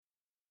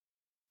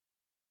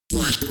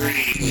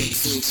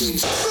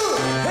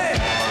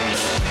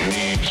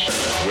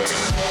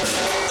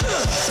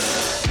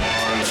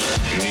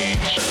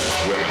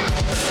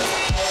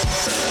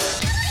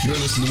You're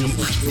listening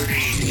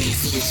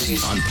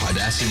on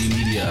Podacity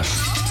Media.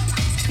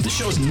 The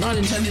show is not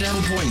intended to have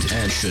a point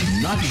and should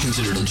not be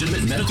considered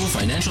legitimate medical,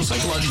 financial,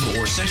 psychological,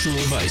 or sexual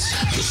advice.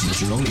 Listen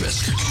at your own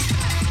risk.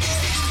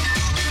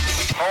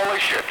 Holy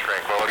shit,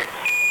 Tranquility.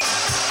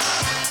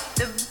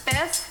 The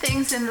best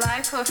things in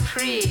life are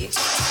free,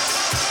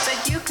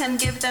 but you can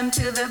give them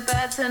to the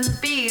birds and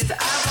bees.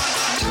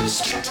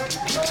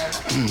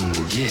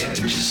 Yeah,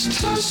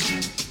 just toast.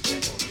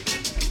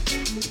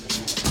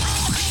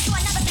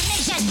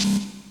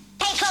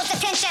 Pay close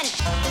attention.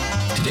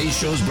 Today's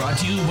show is brought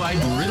to you by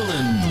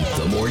Ritalin.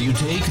 The more you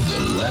take, the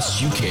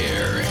less you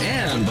care.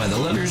 And by the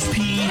letters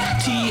P,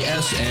 T,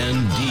 S,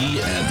 and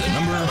D, and the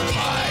number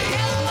pi.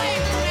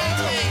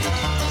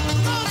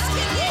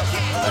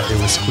 It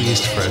was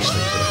squeezed freshly,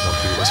 but I don't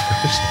think it was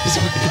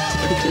freshly.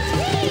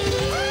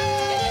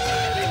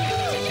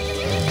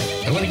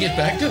 I want to get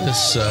back to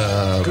this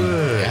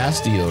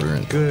ass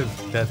deodorant. Good.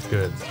 That's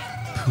good.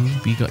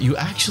 You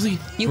actually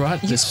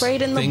brought You this spray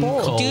it in the thing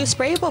bowl. called- Do you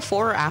spray it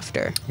before or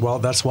after? Well,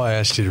 that's why I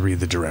asked you to read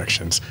the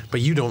directions.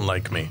 But you don't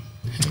like me.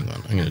 Hang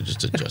on, I'm going to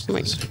just adjust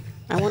this.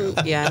 I want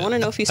to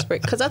know if you spray,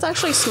 because that's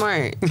actually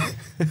smart.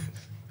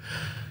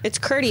 It's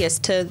courteous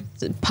to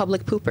the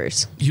public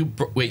poopers. You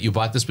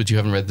bought this, but you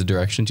haven't read the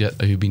directions yet?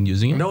 Have you been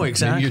using it? No,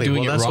 exactly. Maybe you're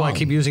doing well, it that's why I wrong.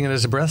 kekeep using it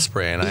as a breath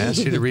spray, and I asked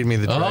you to read me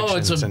the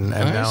directions. Oh, and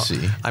I now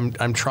see.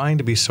 I'm trying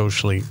to be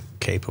socially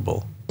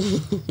capable,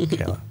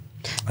 Kayla.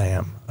 I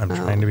am. I'm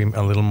trying to be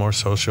a little more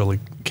socially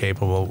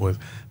capable with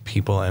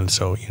people, and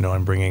so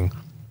I'm bringing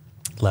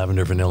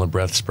lavender vanilla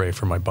breath spray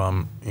for my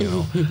bum.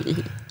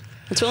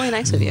 It's really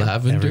nice of you.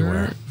 Lavender,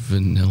 Everywhere.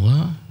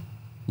 vanilla,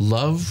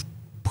 love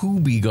poo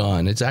be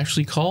gone. It's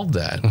actually called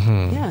that.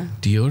 Yeah.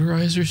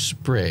 Deodorizer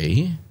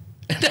spray.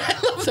 And I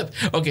love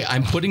that. Okay,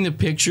 I'm putting the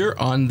picture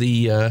on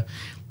the.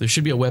 There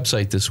should be a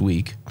website this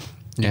week.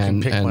 You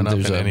can pick one up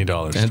there's in any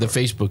dollar And the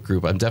store. Facebook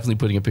group. I'm definitely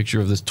putting a picture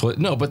of this toilet.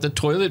 No, but the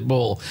toilet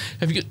bowl.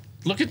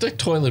 Look at the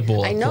toilet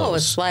bowl. I up know.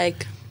 close. It's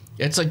like,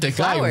 It's like the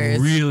flowers.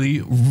 guy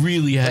really,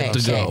 really had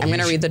to go. I'm going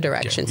to read the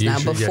directions. you Now,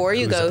 should get before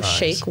you go, Who's Eyes.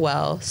 shake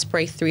well,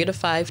 spray 3 to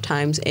 5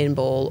 times in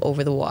bowl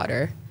over the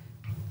water.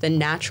 The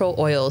natural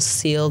oils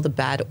seal the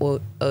bad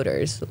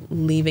odors,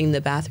 leaving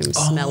the bathroom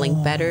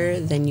smelling better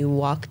than you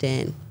walked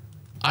in.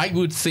 I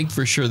would think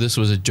for sure this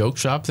was a joke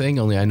shop thing,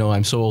 only I know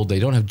I'm so old they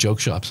don't have joke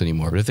shops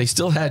anymore. But if they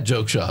still had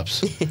joke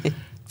shops,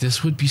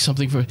 this would be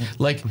something for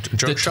like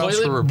Joke the shops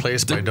toilet, were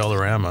replaced by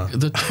Dollarama.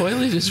 The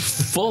toilet is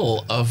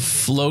full of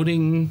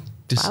floating,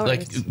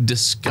 Flowers.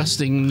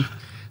 disgusting.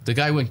 The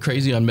guy went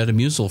crazy on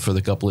Metamucil for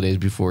the couple of days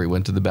before he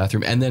went to the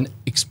bathroom, and then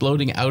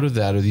exploding out of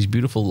that are these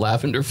beautiful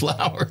lavender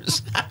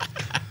flowers.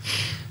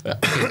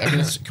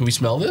 Can we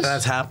smell this?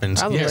 That happens.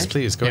 Probably. Yes,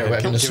 please go Yeah, ahead.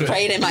 I'm gonna Give it-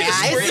 Spray it in my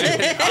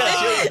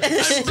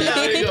eyes.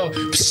 There you go.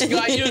 Psst,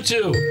 got you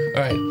too.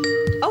 All right.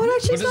 Oh, it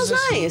actually What is smells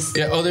this? nice.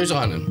 Yeah. Oh, there's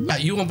on.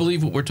 Matt, you won't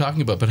believe what we're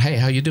talking about, but hey,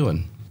 how you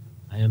doing?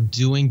 I am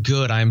doing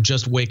good. I am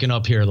just waking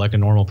up here like a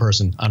normal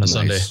person on a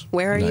Sunday.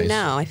 Where are you Nice.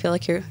 now? I feel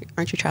like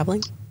aren't you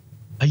traveling?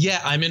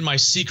 Yeah, I'm in my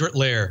secret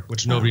lair,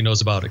 which nobody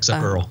knows about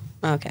except Earl.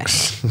 Okay.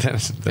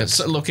 That's It's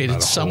not a located whole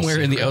somewhere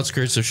in the secret.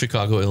 outskirts of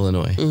Chicago,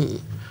 Illinois.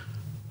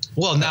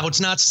 Well, now it's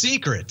not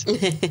secret.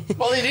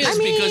 Well, it is I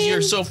because you're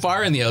mean- so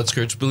far in the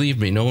outskirts. Believe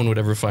me, no one would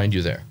ever find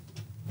you there.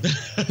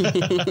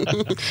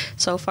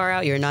 So far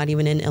out, you're not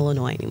even in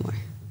Illinois anymore.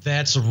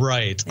 That's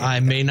right. I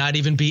may not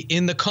even be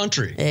in the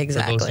country. For those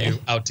Exactly. of you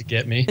out to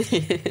get me.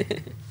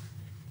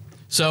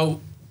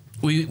 So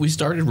we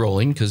started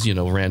rolling because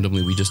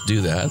randomly we just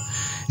do that.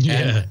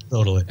 Yeah,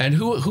 totally. And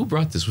who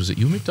brought this? Was it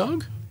you,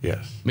 McDog?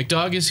 Yes.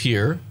 McDog is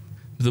here.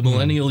 The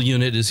millennial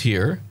unit is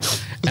here,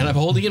 and I'm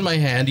holding in my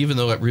hand, even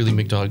though really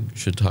McDog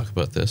should talk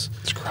about this.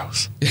 It's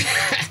gross.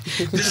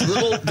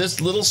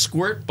 This little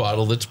squirt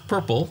bottle that's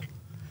purple.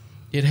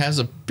 It has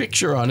a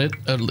picture on it,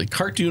 a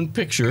cartoon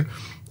picture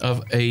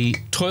of a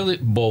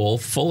toilet bowl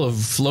full of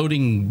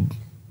floating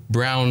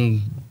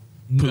brown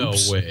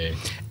poops. No way.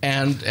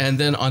 And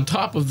then on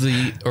top of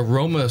the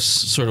aroma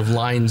sort of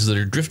lines that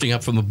are drifting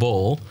up from the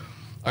bowl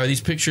are these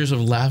pictures of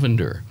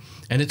lavender,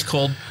 and it's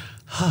called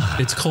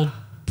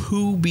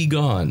Poo Be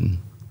Gone.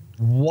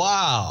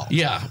 Wow.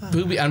 Yeah,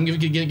 Poo Be. I'm going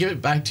to give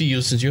it back to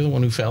you since you're the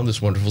one who found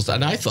this wonderful stuff.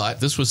 And I thought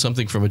this was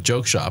something from a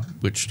joke shop,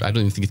 which I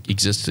don't even think it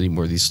exists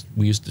anymore.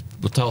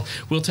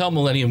 We'll tell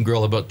Millennium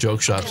Girl about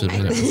joke shops in a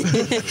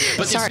minute.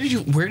 But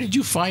where did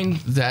you find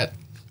that?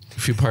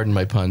 If you pardon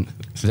my pun,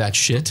 that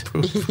shit.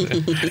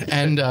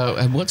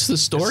 and what's the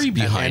story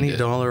behind it?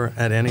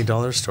 At any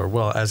dollar store.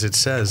 Well, as it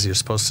says, you're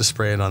supposed to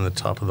spray it on the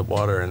top of the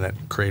water, and that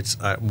creates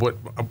what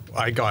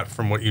I got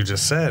from what you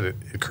just said.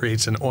 It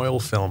creates an oil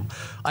film.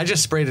 I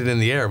just sprayed it in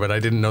the air, but I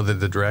didn't know that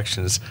the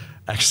directions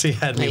actually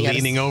had me Yes.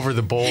 leaning over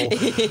the bowl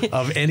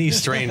of any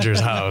stranger's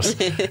house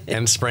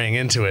and spraying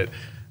into it,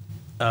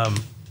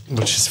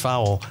 which is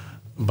foul.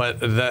 But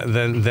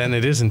then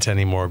it isn't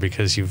anymore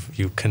because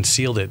you've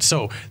concealed it.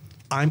 So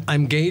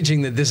I'm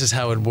gauging that this is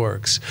how it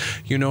works.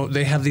 You know,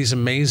 they have these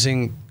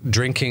amazing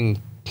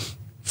drinking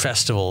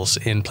festivals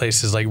in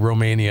places like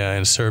Romania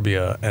and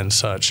Serbia and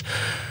such,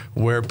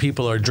 where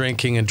people are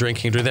drinking and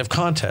drinking. They have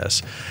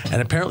contests.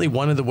 And apparently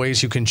one of the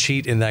ways you can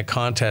cheat in that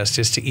contest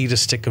is to eat a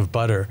stick of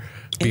butter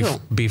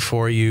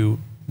before you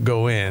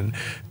go in,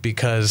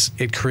 because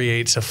it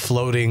creates a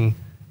floating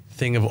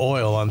thing of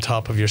oil on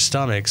top of your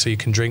stomach so you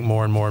can drink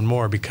more and more and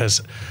more,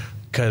 because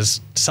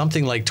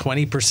something like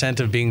 20%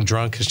 of being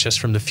drunk is just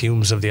from the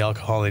fumes of the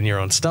alcohol in your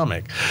own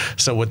stomach.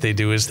 So what they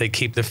do is they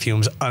keep the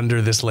fumes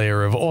under this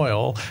layer of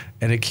oil,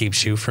 and it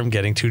keeps you from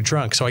getting too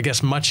drunk. So I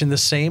guess much in the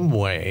same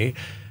way,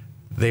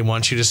 they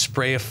want you to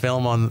spray a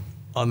film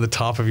on the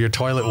top of your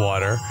toilet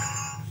water,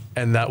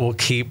 and that will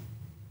keep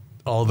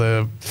all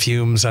the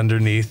fumes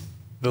underneath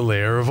the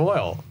layer of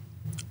oil.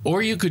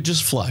 Or you could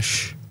just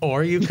flush.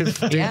 Or you could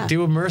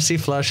do a mercy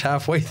flush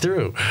halfway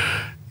through,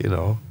 you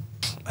know.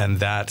 And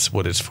that's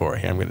what it's for.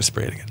 Here, I'm going to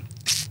spray it again.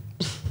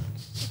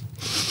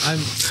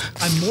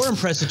 I'm more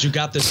impressed that you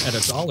got this at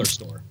a dollar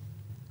store.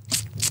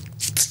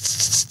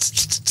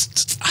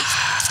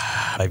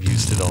 I've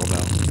used it all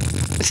now.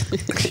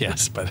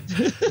 Yes, but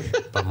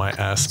my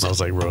ass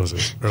smells like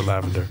roses or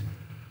lavender.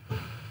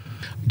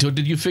 So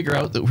did you figure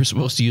out that we're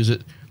supposed to use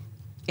it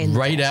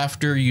right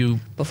after you?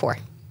 Before.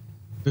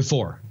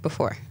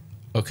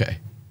 Okay.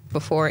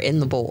 Before in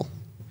the bowl.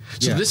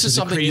 So this is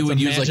something you would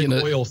use like in an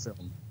a oil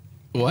film.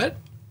 What?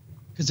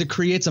 Because it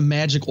creates a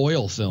magic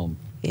oil film.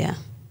 Yeah.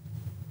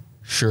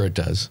 Sure it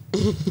does.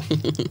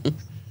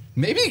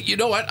 Maybe, you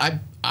know what?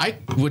 I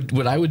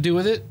would do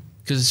with it,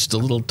 because it's just a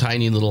little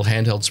tiny little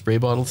handheld spray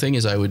bottle thing,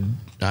 is I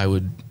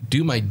would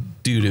do my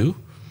doo-doo,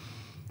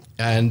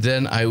 and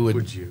then I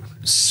would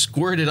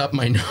squirt it up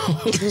my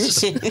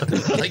nose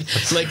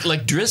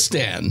like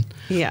Dristan.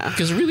 Yeah.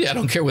 Because really, I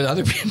don't care what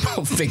other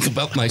people think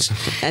about my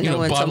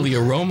bodily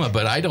aroma,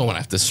 but I don't want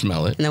to have to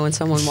smell it. And then when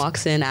someone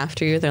walks in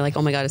after you, they're like,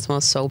 "Oh my god, it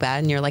smells so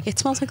bad," and you're like, "It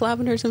smells like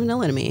lavenders and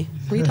vanilla to me.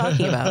 What are you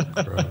talking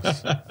about?"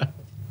 Gross.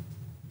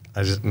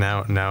 I just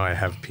now I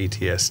have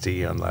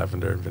PTSD on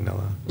lavender and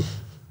vanilla.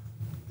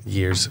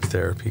 Years of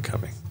therapy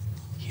coming.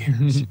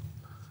 Years.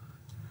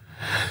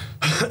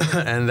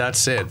 And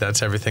that's it.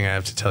 That's everything I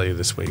have to tell you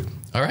this week.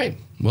 All right.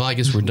 Well, I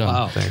guess we're done.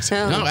 Wow. Thanks.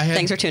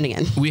 Thanks for tuning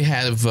in. We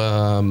have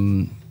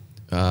Mopa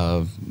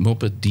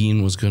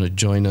Dean was going to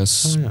join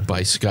us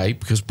by Skype,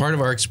 because part of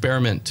our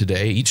experiment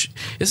today,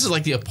 this is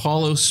like the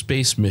Apollo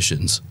space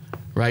missions,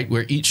 right?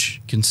 Where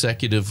each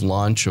consecutive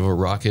launch of a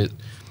rocket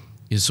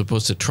is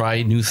supposed to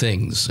try new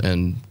things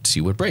and see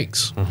what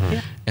breaks. Mm-hmm.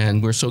 Yeah.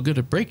 And we're so good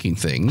at breaking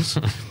things.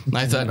 And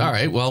I thought, all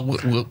right, well,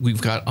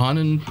 we've got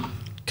Anand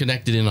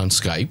connected in on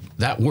Skype.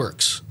 That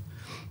works.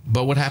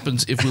 But what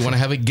happens if we want to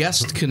have a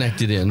guest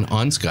connected in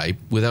on Skype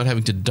without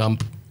having to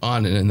dump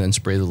on it and then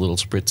spray the little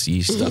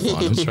spritzy stuff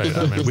on them? That's right.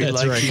 I mean,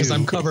 That's right, because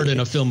I'm covered in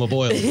a film of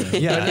oil.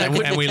 Yeah,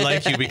 and we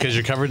like you because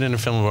you're covered in a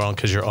film of oil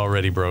because you're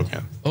already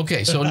broken.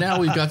 Okay, so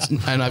now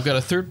I've got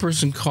a third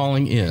person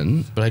calling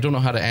in, but I don't know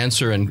how to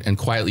answer and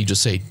quietly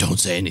just say, don't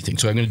say anything.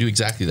 So I'm going to do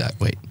exactly that.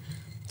 Wait.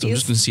 So I'm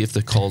just going to see if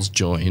the calls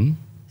join.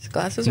 His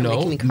glasses are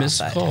making me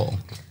missed call.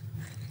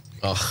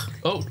 Ugh.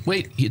 Oh,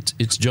 wait,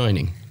 it's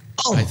joining,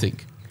 I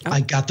think.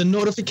 I got the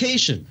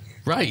notification.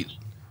 Right.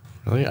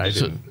 Really? I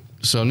didn't.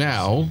 So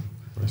now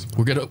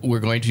we're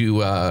going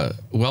to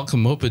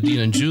welcome Mopa, Dean,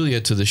 and Julia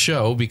to the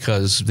show,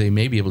 because they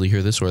may be able to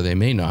hear this or they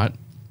may not.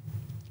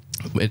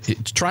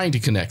 It's trying to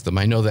connect them.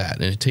 I know that.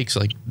 And it takes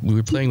we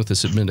were playing with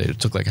this at midnight. It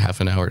took like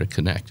half an hour to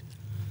connect.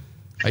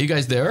 Are you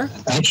guys there?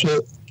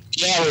 Actually,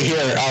 yeah, we're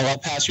here. I'll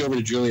pass you over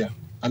to Julia.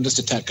 I'm just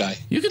a tech guy.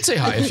 You can say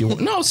hi if you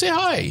want. No, say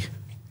hi.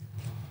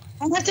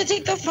 I have to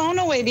take the phone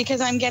away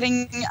because I'm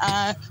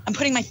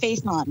putting my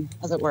face on,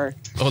 as it were.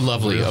 Oh,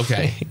 lovely.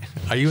 Okay.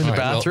 Are you in the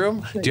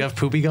bathroom? Do you have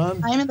Poopy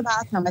gone? I'm in the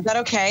bathroom. Is that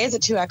okay? Is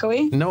it too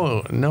echoey?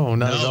 No,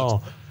 not at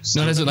all.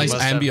 No, it has a nice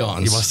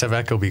ambiance. You must have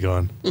Echo be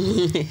gone.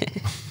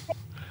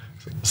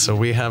 So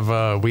we have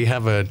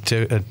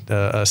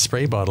a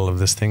spray bottle of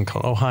this thing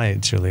called. Oh, hi,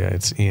 Julia.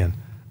 It's Ian.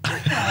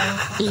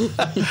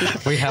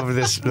 We have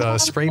this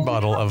spray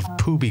bottle of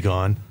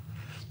Poobigon,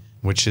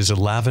 which is a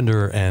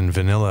lavender and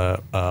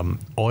vanilla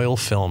oil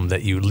film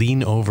that you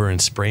lean over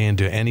and spray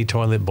into any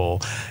toilet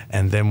bowl,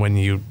 and then when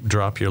you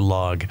drop your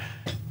log,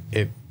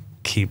 it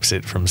keeps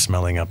it from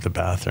smelling up the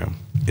bathroom.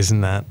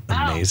 Isn't that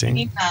amazing? I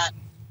need that.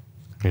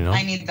 You know?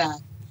 I need that.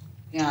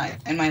 Yeah,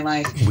 in my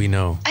life. We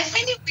know. I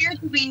find it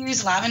weird that we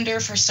use lavender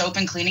for soap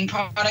and cleaning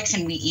products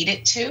and we eat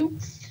it too.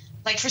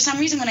 Like, for some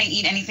reason, when I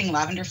eat anything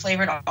lavender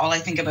flavored, all I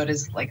think about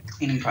is like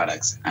cleaning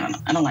products. I don't know.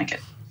 I don't like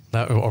it.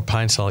 Or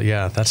pine salt.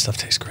 Yeah, that stuff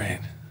tastes great.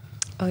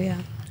 Oh, yeah.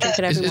 Drink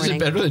it every morning. Is it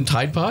better than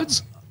Tide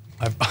Pods?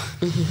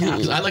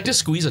 I like to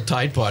squeeze a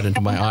Tide Pod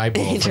into my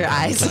eyeball. Into your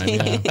eyes.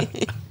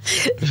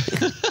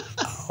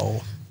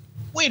 Oh.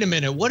 Wait a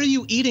minute. What are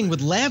you eating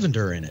with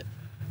lavender in it?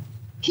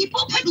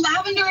 People put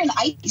lavender in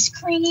ice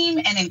cream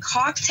and in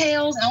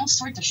cocktails and all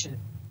sorts of shit.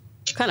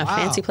 What kind of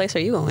fancy place are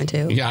you going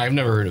to? Yeah, I've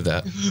never heard of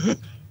that.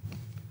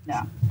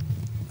 No.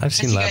 I've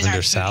seen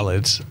lavender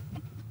salads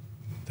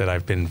that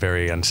I've been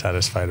very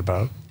unsatisfied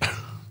about.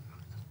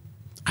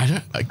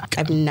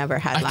 I've never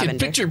had I lavender. can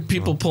picture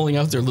people pulling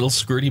out their little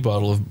squirty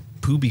bottle of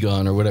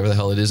Poobigon or whatever the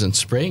hell it is and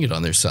spraying it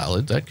on their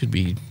salad. That'd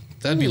be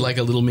like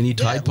a little mini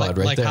Tide Pod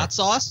right like there. hot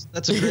sauce.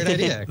 That's a great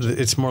idea. Actually.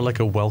 It's more like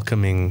a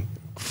welcoming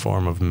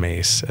form of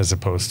mace as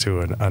opposed to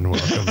an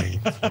unwelcoming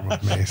form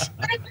of mace.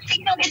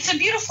 It's a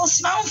beautiful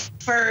smell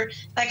for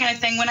that kind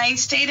of thing. When I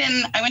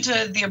went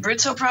to the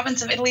Abruzzo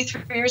province of Italy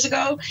 3 years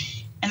ago,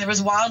 and there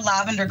was wild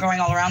lavender growing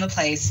all around the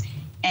place,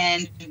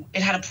 and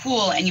it had a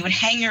pool, and you would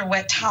hang your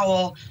wet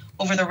towel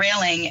over the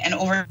railing, and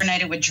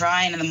overnight it would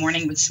dry, and in the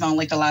morning it would smell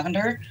like the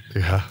lavender.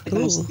 Yeah,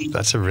 Like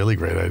that's a really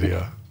great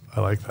idea. I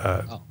like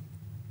that. Oh.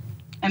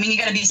 I mean, you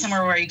got to be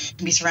somewhere where you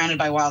can be surrounded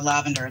by wild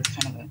lavender. It's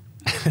kind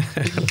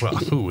of Well,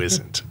 who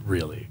isn't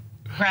really?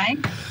 right?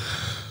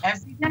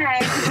 Every day.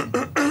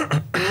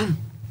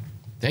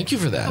 Thank you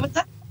for that. What's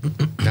up?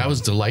 That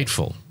was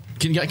delightful.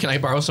 Can I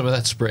borrow some of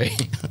that spray?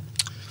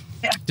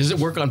 Yeah. Does it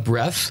work on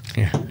breath?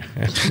 Yeah.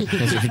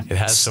 It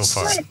has so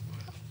far.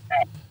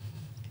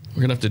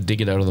 We're gonna have to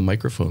dig it out of the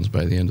microphones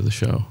by the end of the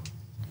show.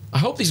 I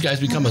hope these guys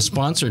become a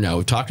sponsor now.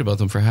 We've talked about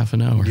them for half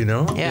an hour. You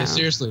know? Yeah.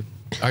 Seriously.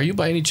 Are you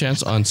by any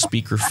chance on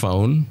speaker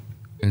phone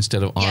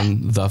instead of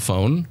on the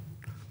phone?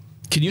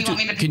 Can you You want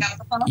me to pick up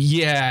the phone?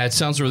 Yeah, it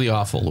sounds really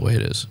awful the way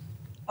it is.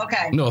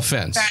 Okay. No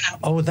offense. Fair enough.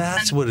 Oh,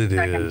 that's what it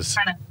I'm is.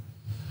 trying to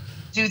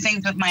do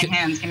things with my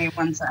hands. Give me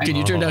 1 second. Can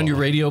you turn down your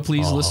radio,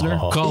 please, listener?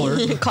 Caller.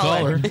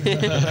 Caller.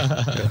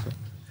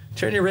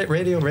 Turn your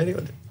radio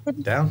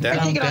down.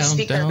 Take it off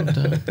speaker.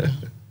 down.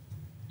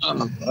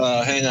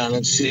 Hang on,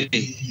 let's see.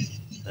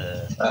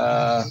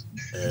 I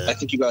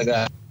think you got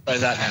that. Try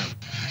that now.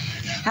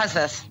 How's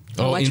this?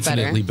 Oh, Much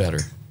infinitely better.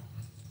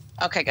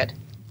 Okay, good.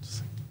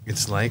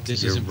 It's like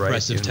This you're is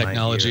impressive right in my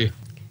technology. ear.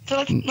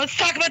 So let's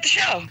talk about the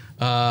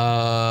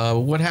show.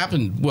 What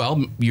happened?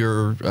 Well,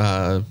 your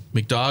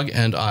McDog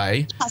and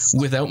I,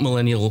 without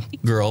Millennial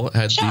Girl,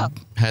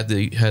 had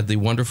the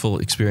wonderful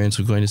experience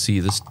of going to see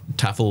this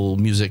Tafel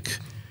music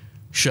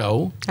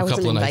show I a wasn't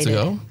couple of nights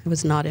invited. ago. I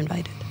was not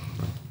invited.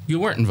 You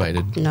weren't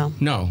invited. No.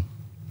 No.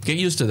 Get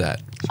used to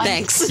that.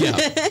 Thanks. Yeah.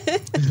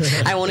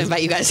 I won't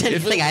invite you guys to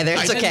anything either.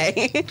 It's I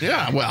didn't- okay.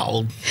 Yeah.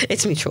 Well,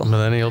 It's mutual.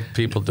 Millennial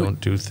people don't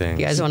do things.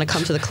 You guys want to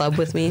come to the club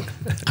with me?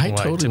 I Why,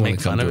 totally to want make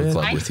to come fun to of a it?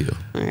 club with you.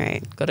 All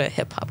right. Go to a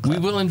hip hop We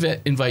club. will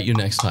invite you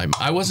next time.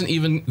 I wasn't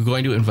even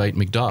going to invite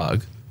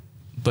McDog,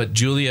 but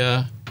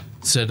Julia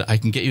said I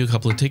can get you a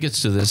couple of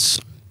tickets to this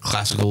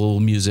classical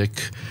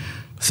music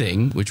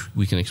thing, which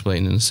we can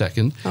explain in a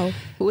second. Oh,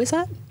 who is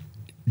that?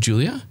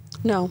 Julia?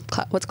 No.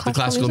 What's The classical,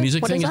 classical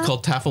music What thing is is that?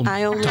 called Tafel,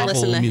 I only Tafel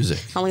listen to music.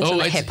 I only listen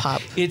to it's- hip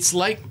hop. It's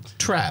like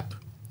trap,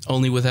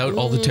 only without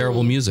all the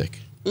terrible music.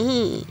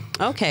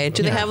 Okay.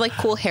 Do they have like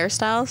cool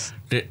hairstyles?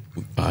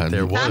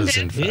 There was,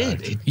 in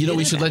fact. You know,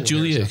 we should let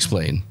Julia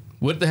explain.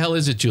 What the hell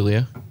is it,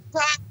 Julia?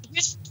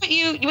 Here's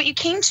what you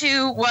came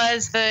to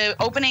was the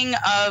opening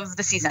of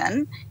the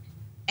season,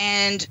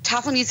 and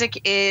Tafel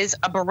Music is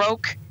a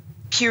Baroque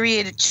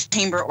period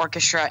chamber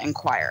orchestra and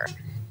choir.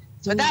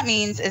 So what that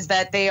means is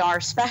that they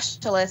are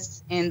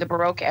specialists in the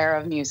Baroque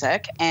era of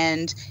music,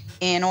 and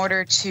in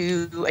order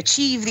to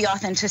achieve the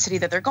authenticity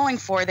that they're going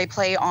for, they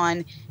play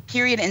on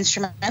period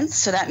instruments.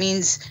 So that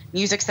means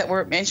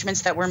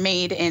instruments that were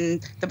made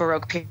in the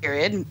Baroque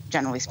period,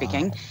 generally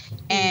speaking,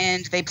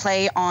 and they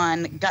play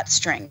on gut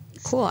strings.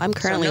 Cool. I'm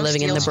currently no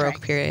living in the steel Baroque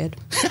string. period.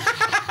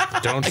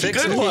 Don't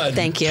fix Good it. one.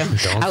 Thank you.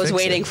 Don't I was fix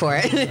waiting it. for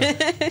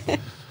it.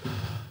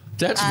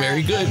 That's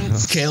very good.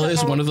 Kayla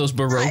is one of those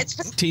Baroque it's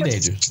just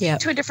teenagers. Yeah.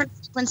 to a different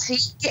frequency.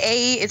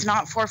 A is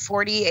not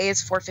 440, A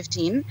is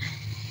 415.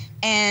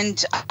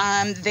 And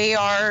they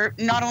are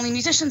not only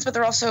musicians, but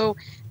they're also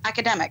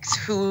academics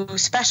who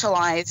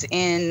specialize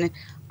in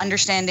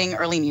understanding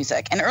early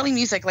music. And early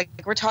music, like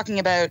we're talking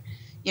about,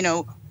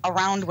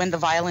 around when the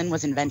violin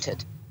was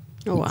invented.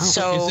 Oh wow.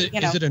 So,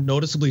 Is it a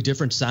noticeably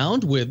different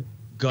sound with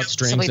gut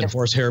strings and different.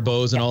 horsehair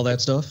bows and all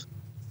that stuff?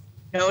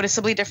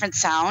 Noticeably different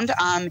sound.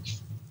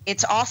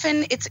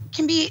 It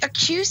can be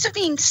accused of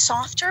being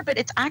softer, but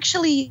it's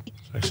actually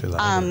Actually,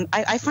 louder.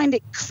 I find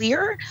it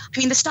clear. I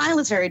mean, the style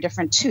is very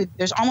different too.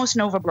 There's almost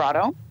no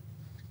vibrato.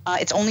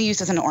 It's only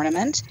used as an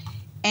ornament,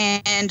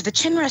 and the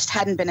chin rest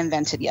hadn't been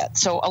invented yet.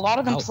 So a lot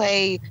of them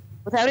play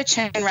without a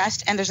chin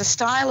rest, and there's a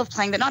style of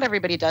playing that not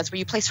everybody does, where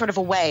you play sort of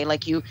away,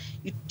 like you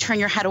turn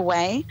your head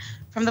away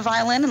from the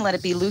violin and let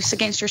it be loose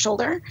against your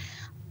shoulder.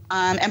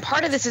 And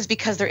part of this is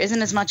because there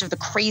isn't as much of the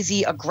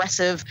crazy,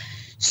 aggressive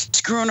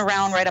screwing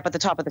around right up at the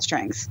top of the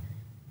strings.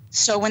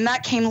 So when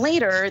that came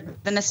later,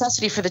 the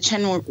necessity for the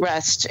chin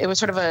rest, it was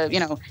sort of a,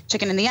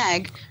 chicken and the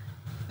egg.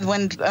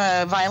 When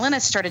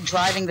violinists started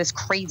driving this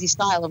crazy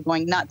style of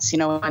going nuts,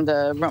 more in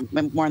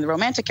the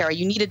Romantic era,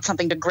 you needed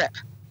something to grip.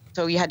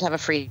 So you had to have a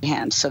free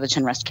hand. So the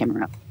chin rest came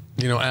around.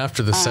 You know,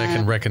 after the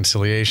second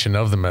reconciliation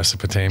of the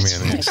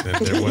Mesopotamian incident,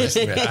 there were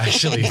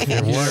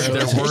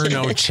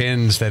no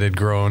chins that had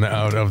grown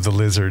out of the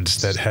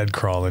lizards that had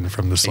crawlen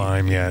from the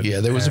slime yet. Yeah,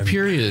 there was a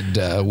period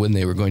when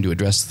they were going to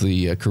address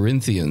the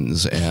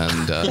Corinthians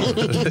and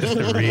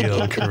the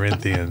real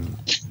Corinthian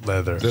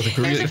leather.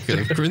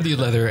 The Corinthian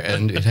leather,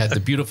 and it had the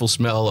beautiful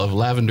smell of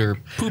lavender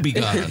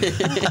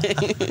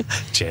poobie-gone.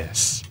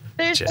 Jess.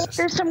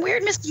 There's some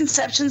weird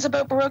misconceptions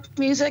about Baroque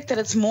music, that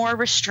it's more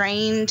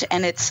restrained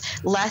and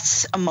it's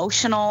less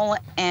emotional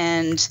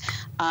and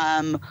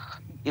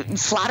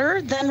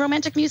flatter than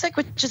Romantic music,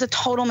 which is a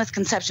total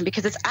misconception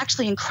because it's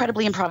actually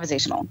incredibly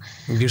improvisational.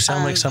 You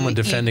sound like someone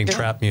defending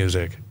trap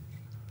music.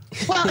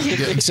 Well,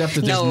 except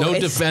that there's no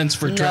defense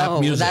for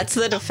trap music. That's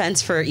the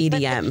defense for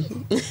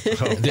EDM.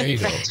 There you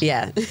go.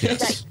 Yeah.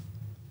 Yes.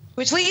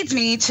 Which leads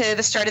me to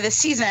the start of this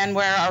season,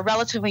 where our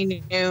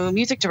relatively new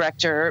music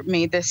director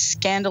made this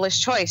scandalous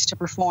choice to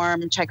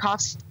perform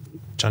Tchaikovsky.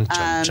 Chun,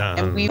 chun,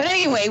 chun. But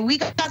anyway, we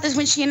got this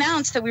when she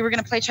announced that we were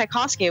going to play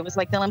Tchaikovsky. It was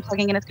like Dylan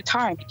plugging in his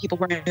guitar, and people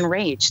were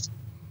enraged.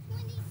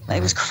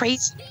 It was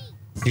crazy.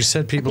 You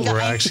said people were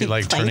actually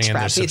like turning in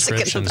their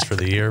subscriptions for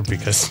the year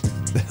because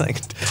they're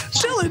like,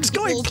 Dylan's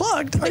going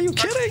plugged. Are you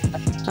kidding?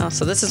 Oh,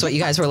 so this is what you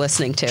guys were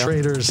listening to.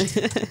 Traders.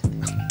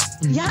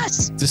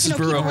 Yes. This is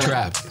Baroque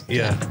trap.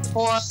 Yeah.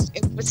 Or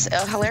it was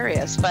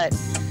hilarious. But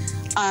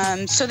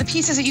so the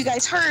pieces that you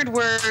guys heard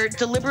were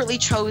deliberately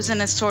chosen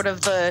as sort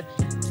of the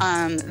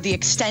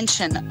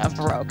extension of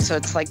Baroque. So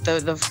it's like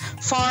the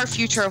far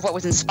future of what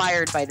was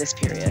inspired by this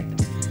period.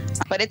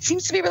 But it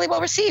seems to be really well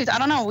received. I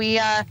don't know. We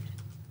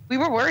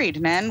were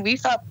worried, man. We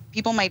thought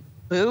people might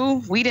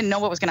boo. We didn't know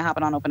what was going to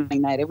happen on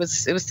opening night. It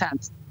was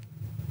tense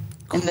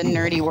in the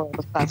nerdy world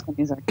of classical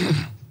music.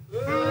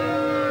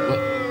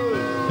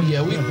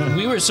 Yeah,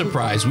 we were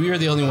surprised. We were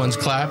the only ones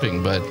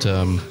clapping, but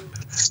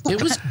it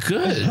was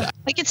good.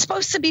 Like, it's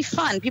supposed to be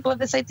fun. People have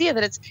this idea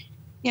that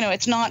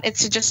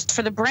it's just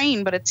for the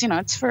brain, but it's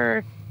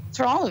for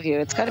all of you.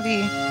 It's got to be.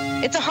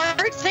 It's a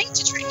hard thing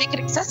to try and make it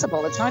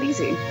accessible. It's not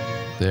easy.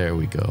 There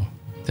we go.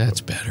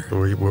 That's better.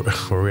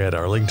 Were we at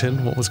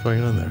Arlington? What was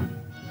going on there?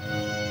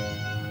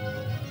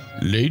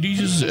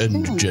 Ladies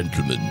and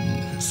gentlemen,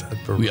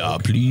 we are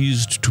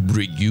pleased to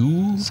bring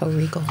you So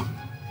regal.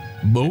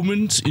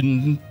 Moments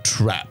in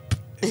Trap,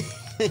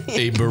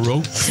 a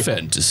Baroque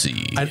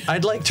fantasy.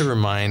 I'd like to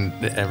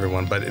remind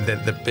everyone, but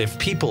that if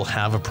people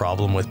have a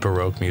problem with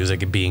Baroque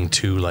music being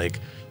too like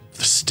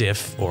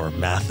stiff or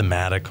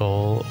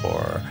mathematical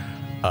or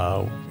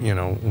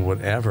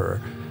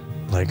whatever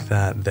like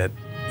that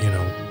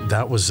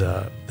was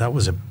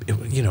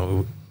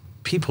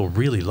people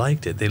really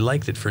liked it. They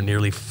liked it for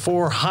nearly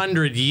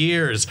 400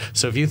 years.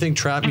 So if you think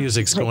trap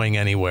music's going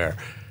anywhere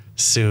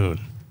soon,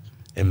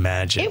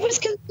 imagine.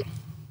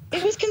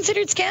 It was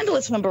considered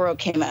scandalous when Baroque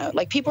came out.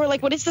 Like, people were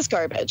like, "What is this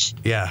garbage?"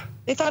 Yeah.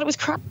 They thought it was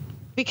crap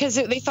because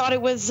they thought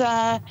it was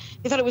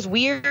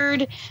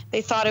weird.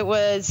 They thought it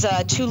was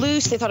too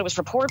loose. They thought it was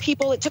for poor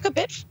people. It took a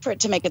bit for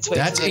it to make its way.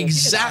 That's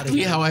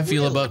exactly how I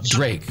feel about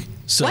Drake.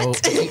 So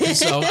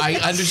I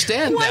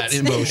understand that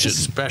emotion.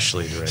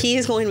 Especially Drake. He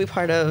is going to be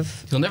part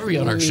of. He'll never be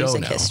on our show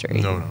music now.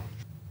 history. No.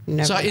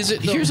 Never So is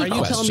it? So Here's are a you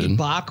telling me question.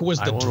 Bach was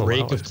the won't allow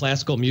Drake of it.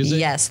 classical music?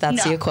 Yes,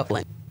 that's the No.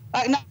 equivalent.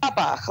 Not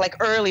Bach, like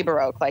early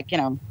Baroque, like, I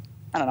don't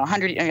know,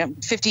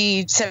 100,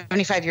 50,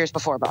 75 years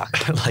before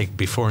Bach. Like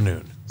before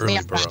noon, early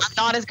Yeah, Baroque. I'm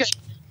not as good.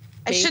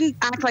 I shouldn't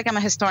act like I'm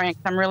a historian,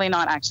 'cause I'm really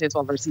not actually as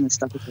well versed in this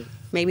stuff as you.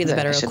 Maybe the Yeah,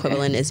 better it should be.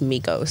 equivalent is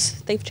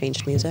Migos. They've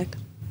changed music.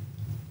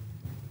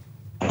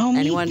 Oh,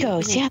 Anyone?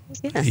 Migos, yeah.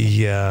 Yeah.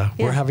 Yeah,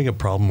 we're Yeah. having a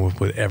problem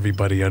with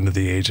everybody under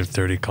the age of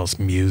 30 calls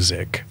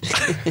music.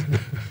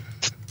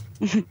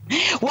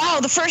 Wow,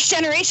 the first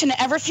generation to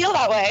ever feel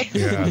that way.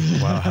 Yeah.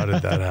 Wow, how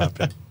did that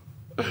happen?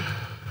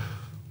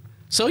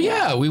 So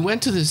yeah, we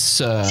went to this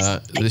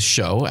this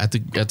show at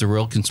the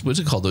Royal. What's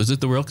it called? Is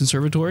it the Royal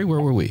Conservatory?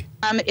 Where were we?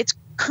 It's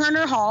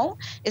Kerner Hall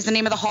is the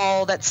name of the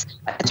hall that's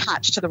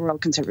attached to the Royal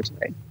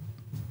Conservatory.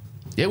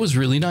 It was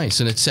really nice,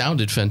 and it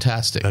sounded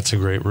fantastic. That's a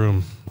great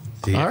room.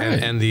 All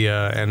right.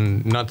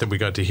 And not that we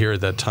got to hear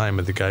at that time,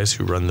 but the guys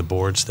who run the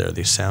boards there,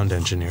 the sound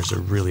engineers, are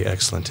really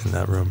excellent in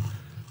that room.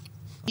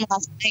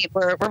 Last night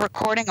we're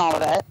recording all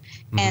of it,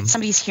 and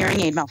somebody's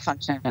hearing aid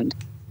malfunctioned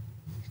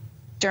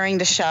during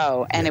the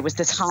show, and it was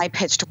this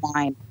high-pitched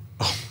whine.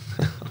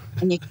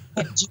 And you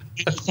can't do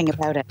anything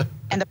about it.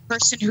 And the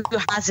person who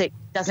has it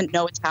doesn't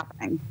know it's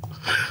happening.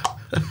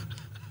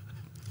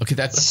 Okay,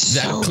 that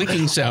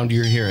clicking sound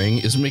you're hearing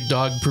is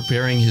McDog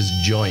preparing his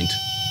joint.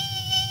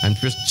 I'm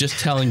just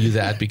telling you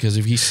that because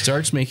if he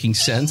starts making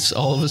sense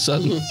all of a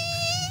sudden.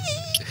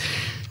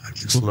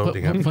 Just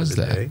loading up What for was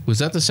the that? day. Was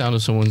that the sound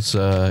of someone's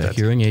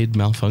hearing aid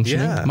malfunctioning?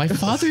 Yeah. My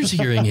father's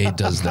hearing aid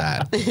does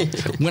that.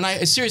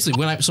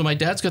 So my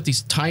dad's got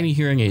these tiny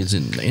hearing aids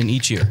in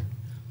each ear.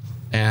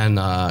 And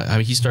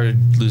he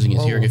started losing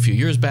his hearing a few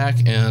years back,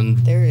 and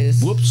There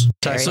is. whoops.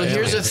 Sorry. So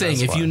here's the thing: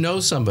 if you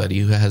know somebody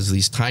who has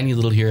these tiny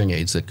little hearing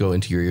aids that go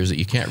into your ears that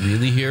you can't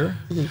really hear,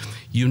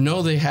 you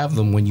know they have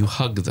them when you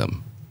hug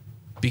them.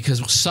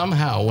 because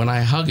somehow when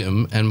I hug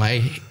him and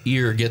my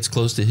ear gets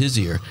close to his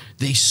ear,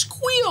 they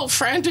squeal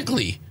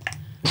frantically.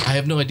 I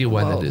have no idea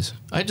why that is.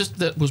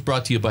 That was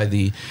brought to you by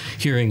the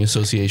Hearing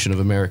Association of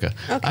America.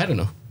 Okay. I don't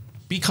know.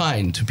 Be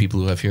kind to people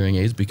who have hearing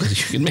aids because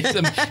you can make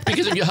them.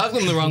 Because if you hug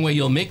them the wrong way,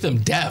 you'll make them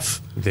deaf.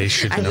 They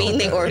should. I mean,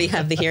 they already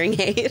have the hearing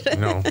aid.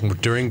 No,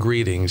 during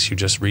greetings, you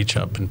just reach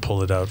up and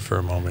pull it out for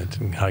a moment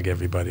and hug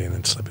everybody, and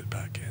then slip it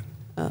back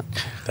in.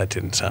 That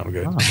didn't sound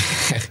good. I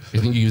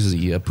think you use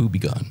the poopy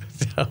gun.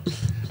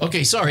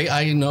 Okay, sorry.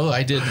 I know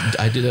I did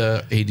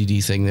a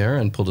ADD thing there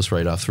and pulled us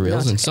right off the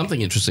rails, and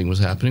something interesting was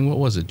happening. What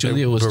was it?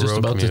 Julia was just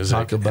about to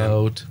talk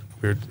about.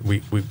 Well,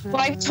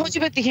 I told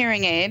you about the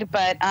hearing aid,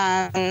 but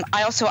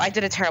I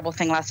did a terrible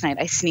thing last night.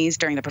 I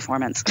sneezed during the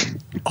performance.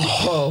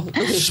 Oh,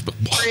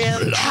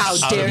 how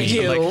dare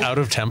you? Like out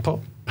of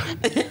tempo?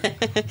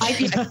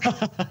 I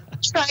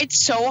tried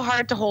so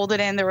hard to hold it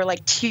in. There were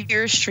like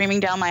tears streaming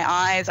down my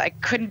eyes. I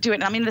couldn't do it.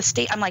 And I'm in the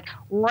stage. I'm like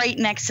right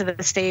next to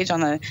the stage on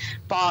the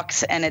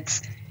box, and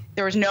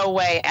there was no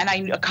way.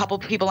 And a couple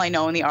people I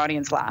know in the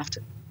audience laughed.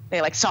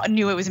 They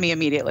knew it was me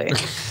immediately.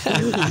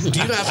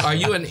 Are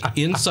you an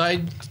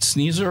inside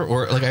sneezer,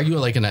 or are you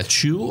like an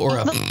achoo or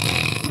a?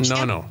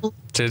 No.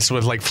 It's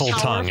with like full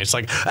tongue. It's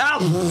like.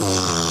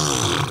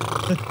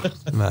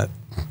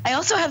 I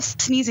also have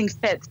sneezing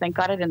fits. Thank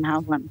God I didn't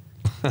have one.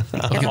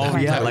 Oh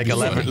yeah, like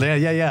 11.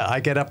 Yeah. I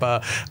get up.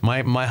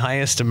 My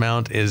highest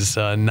amount is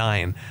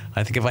 9.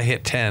 I think if I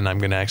hit 10, I'm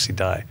gonna actually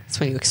die. That's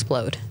when you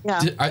explode.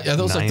 Yeah. Are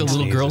those like the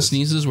little girl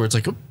sneezes where it's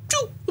like?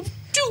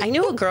 I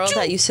knew a girl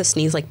that used to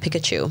sneeze like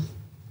Pikachu.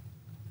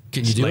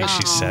 Can you do it?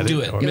 She said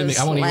do it. I want to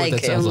hear what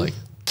that sounds like.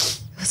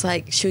 It was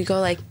like, should we go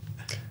like?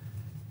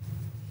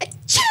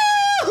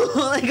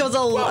 Like it was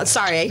a lot.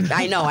 Sorry,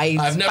 I know.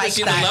 I've never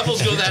seen the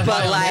levels go that high.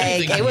 But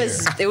like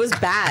it was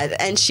bad,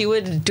 and she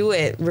would do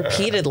it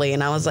repeatedly,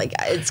 and I was like,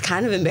 it's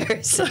kind of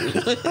embarrassing.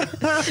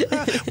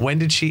 When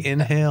did she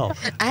inhale?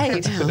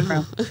 I don't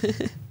know.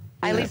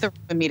 I leave the room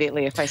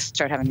immediately if I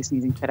start having a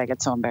sneezing fit. I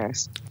get so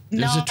embarrassed.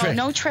 There's a trick.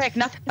 No trick.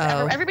 Nothing.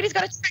 Everybody's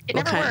got a trick. It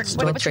never works.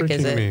 What trick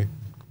is it?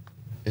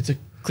 It's a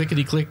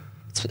clickety click.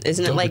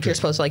 Isn't it like you're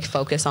supposed to like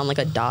focus on like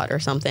a dot or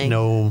something?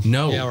 No.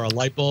 Yeah, or a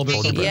light bulb or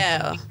something.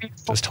 Yeah.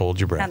 Just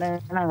hold your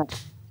breath.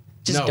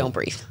 Just don't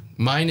breathe.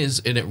 Mine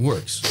is, and it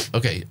works.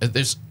 Okay,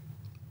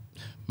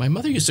 my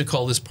mother used to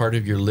call this part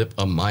of your lip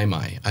a my.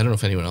 I don't know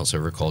if anyone else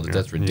ever called it.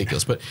 That's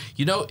ridiculous. But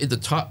at the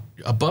top,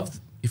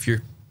 above, if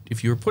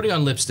you're putting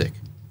on lipstick,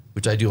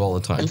 which I do all the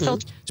time,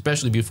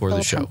 especially before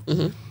the show,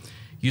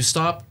 you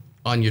stop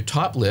on your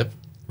top lip,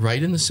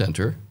 right in the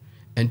center.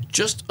 And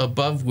just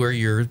above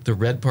where the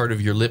red part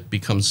of your lip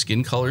becomes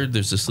skin colored,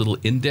 there's this little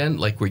indent,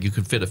 like where you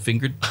could fit a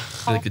finger,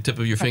 like the tip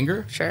of your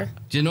finger. Sure.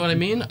 Do you know what I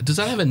mean? Does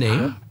that have a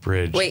name?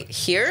 Bridge. Wait,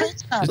 here?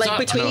 Like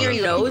between your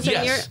nose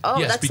and your... Oh,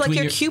 yes, that's like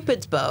your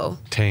Cupid's bow.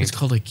 Taint. It's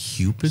called a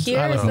Cupid's bow?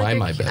 Here I is like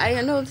like my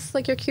I know it's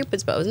like your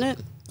Cupid's bow, isn't it?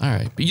 All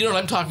right. But you know what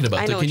I'm talking about.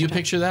 I know Can you what you're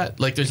picture that?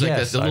 Like there's like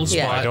that little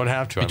spot. I don't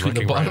have to. I'm between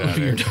the looking bottom right of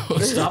your at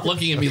nose. Stop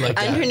looking at me like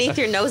that. Underneath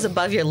your nose,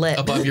 above your lip.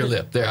 Above your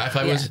lip. There. If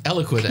I was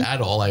eloquent at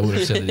all, I would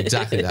have said it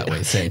exactly that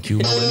way. Thank you,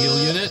 Millennial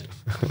Unit.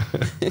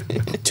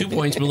 2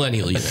 points,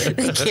 Millennial Unit.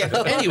 Thank you.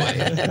 Anyway,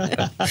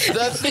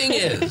 the thing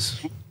is,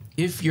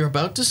 if you're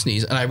about to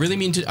sneeze, and I really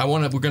mean to,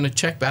 we're going to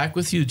check back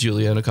with you,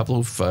 Julia, in a couple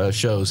of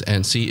shows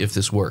and see if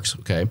this works.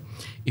 Okay,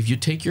 if you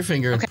take your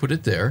finger and put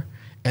it there,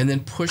 and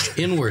then push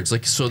inwards,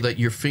 like so that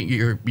your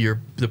finger,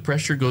 the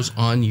pressure goes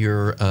on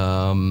your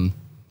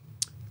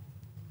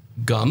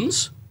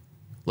gums,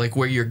 like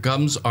where your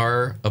gums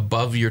are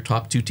above your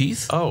top 2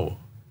 teeth. Oh,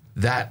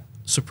 that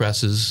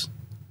suppresses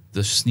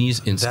the sneeze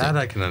instinct. that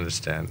I can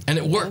understand. And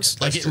it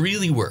works. Like it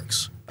really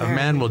works. A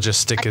man will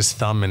just stick his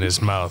thumb in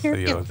his mouth.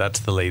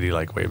 That's the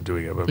ladylike way of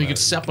doing it. You could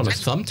step on a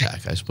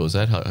thumbtack, I suppose.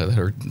 That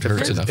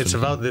hurts enough. It's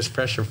about this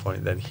pressure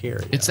point then here.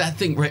 Yeah. It's that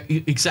thing, right?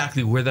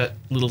 Exactly where that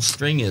little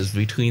string is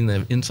between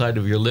the inside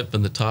of your lip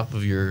and the top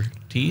of your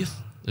teeth.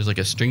 There's like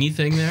a stringy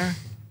thing there.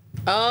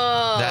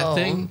 Oh. That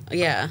thing?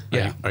 Yeah.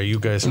 Yeah. Are you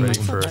guys ready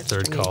for a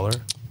third caller?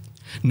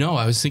 No,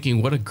 I was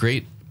thinking what a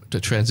great to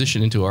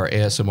transition into our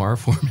ASMR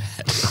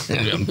format.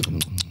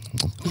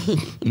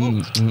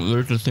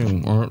 There's the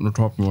thing right at the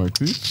top of my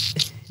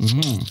teeth.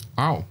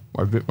 Ow,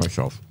 I bit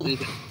myself.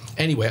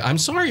 Anyway, I'm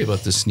sorry about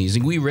the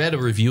sneezing. We read a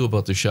review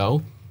about the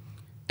show,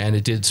 and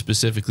it did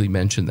specifically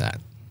mention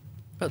that.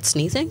 About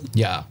sneezing?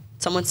 Yeah.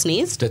 Someone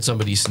sneezed? That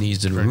somebody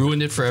sneezed and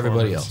ruined it for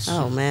everybody else.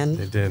 Oh, man.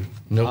 They did.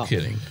 No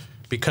kidding.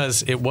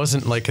 Because it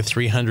wasn't like a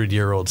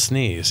 300-year-old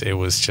sneeze. It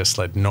was just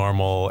like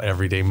normal,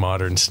 everyday,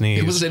 modern sneeze.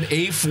 It was an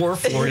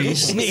A440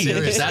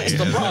 sneeze. That's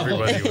the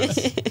problem.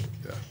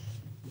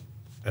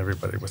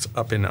 Everybody was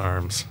up in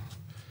arms.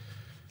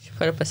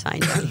 Put up a sign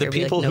down The here.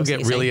 people who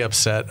get really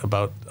upset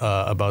about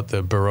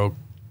the Baroque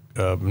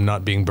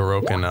not being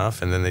Baroque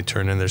enough, and then they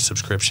turn in their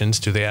subscriptions,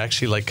 do they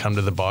actually like come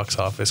to the box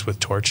office with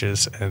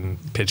torches and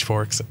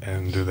pitchforks,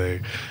 and do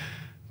they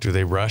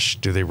rush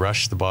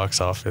the box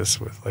office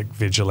with like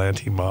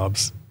vigilante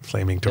mobs,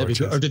 flaming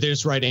torches? Or did they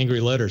just write angry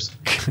letters?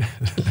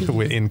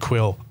 In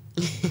quill.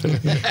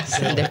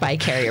 Send it by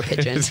carrier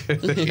pigeon.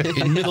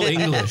 In Middle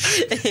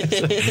English.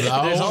 There's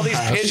all these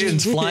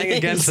pigeons flying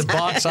against the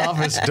box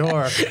office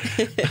door.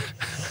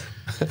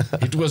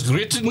 It was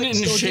written in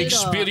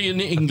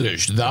Shakespearean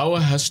English. Thou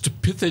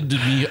hast pithed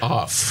me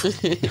off.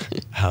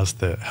 How's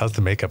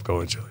the makeup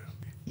going, Julia?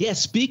 Yeah,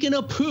 speaking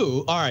of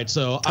poo, all right,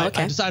 so I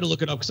decided to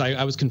look it up because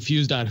I was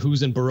confused on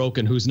who's in Baroque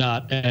and who's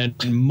not. And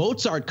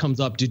Mozart comes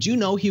up. Did you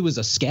know he was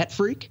a scat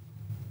freak?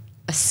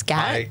 A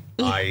scat?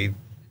 I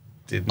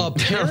didn't.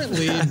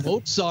 Apparently,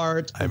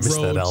 Mozart I missed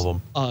wrote that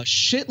album. A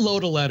shitload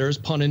of letters,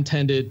 pun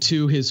intended,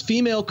 to his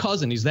female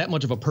cousin. He's that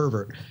much of a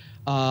pervert.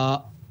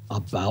 About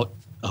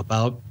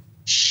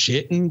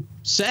shit and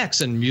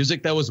sex and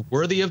music that was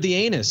worthy of the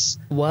anus.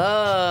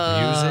 Whoa.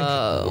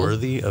 Music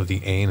worthy of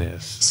the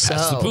anus. So,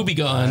 That's the poopy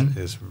gone.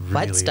 That is really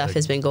butt stuff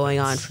has been going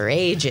on for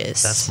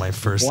ages. That's my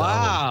first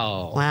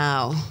album.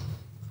 Wow.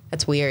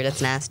 That's weird.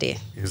 That's nasty.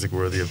 Music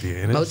worthy of the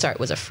anus. Mozart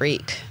was a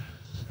freak.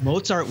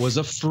 Mozart was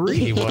a freak.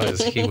 He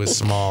was. He was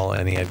small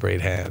and he had great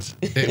hands.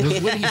 It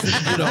was when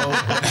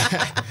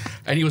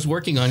and he was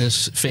working on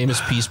his famous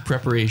piece,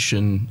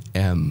 Preparation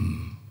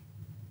M.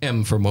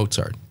 M for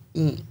Mozart.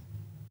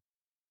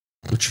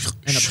 Which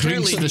And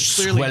shrinks apparently, the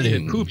clearly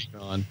needed swelling. poopy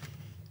gone.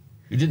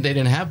 They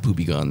didn't have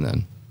Poopy Gone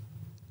then.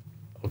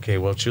 Okay,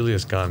 well,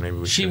 Julia's gone. Maybe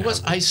we She should was.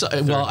 have I saw.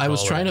 Well, I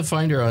was trying to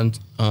find her on.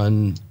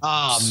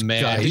 Oh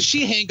man, Skype. did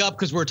she hang up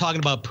because we were talking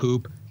about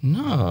poop?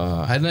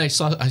 No, and then I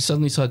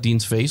suddenly saw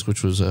Dean's face,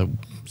 which was a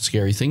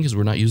scary thing because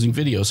we're not using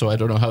video, so I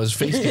don't know how his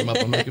face came up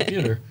on my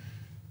computer.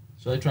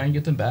 Should I try and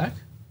get them back?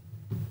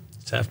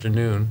 It's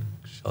afternoon.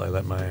 Shall I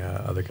let my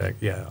other guy?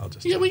 Yeah, I'll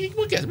just. Yeah, we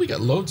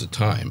got loads of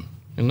time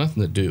and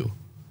nothing to do.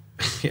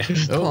 Yeah.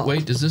 Oh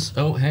wait, is this?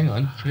 Oh, hang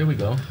on. Here we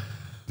go.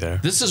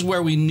 There. This is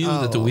where we knew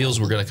that the wheels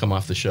were going to come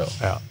off the show.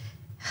 Yeah.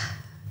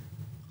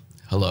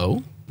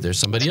 Hello, there's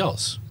somebody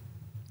else.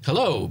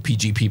 Hello,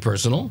 PGP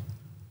Personal.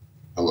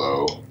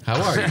 Hello.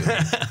 How are you?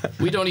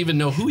 We don't even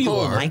know who you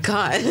are. Oh my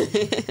God.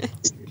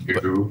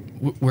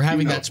 We're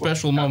having that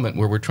special moment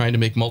where we're trying to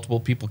make multiple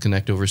people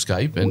connect over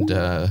Skype,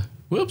 and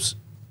whoops,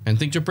 and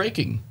things are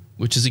breaking,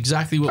 which is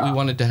exactly what we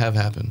wanted to have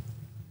happen.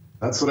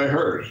 That's what I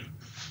heard.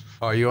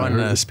 Are you on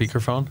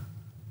speakerphone?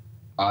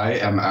 I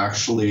am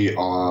actually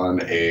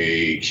on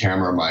a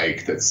camera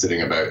mic that's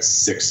sitting about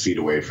 6 feet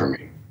away from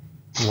me.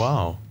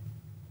 Wow.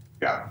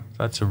 Yeah.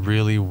 That's a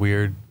really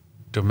weird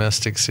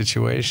domestic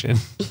situation.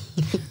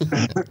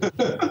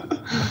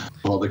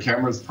 Well, the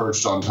camera's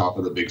perched on top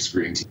of the big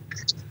screen.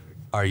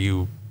 Are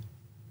you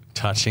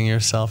touching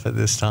yourself at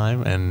this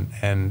time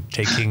and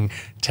taking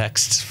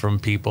texts from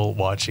people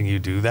watching you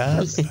do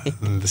that?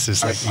 And this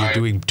is like you're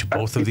doing to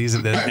both of these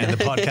and the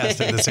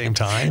podcast at the same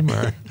time,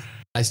 or?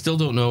 I still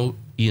don't know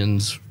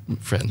Ian's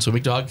friend. So,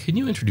 McDog, can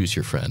you introduce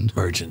your friend?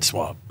 Merchant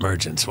swap.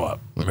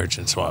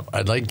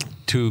 I'd like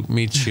to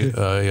meet you.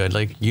 I'd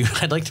like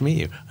to meet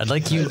you. I'd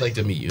like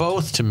to meet you.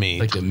 Both to meet.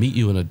 I'd like to meet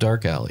you in a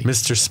dark alley.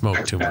 Mr.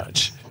 Smoke Too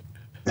Much.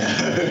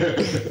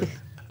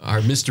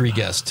 Our mystery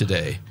guest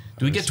today.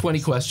 Do we get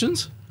 20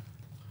 questions?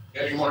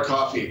 Getting more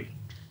coffee.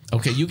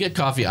 Okay, you get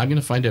coffee. I'm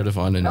going to find out if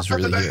Anand is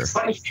really here.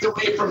 20 feet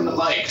away from the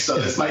mic, so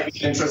this might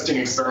be an interesting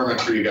experiment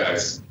for you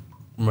guys.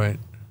 Right.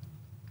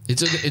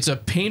 It's a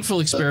painful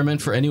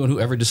experiment for anyone who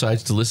ever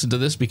decides to listen to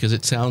this because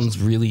it sounds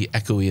really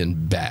echoey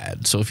and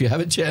bad. So if you have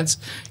a chance,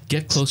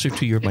 get closer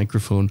to your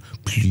microphone,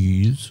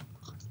 please.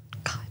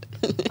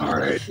 All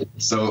right.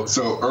 So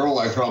Earl,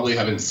 I probably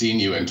haven't seen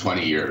you in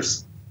 20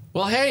 years.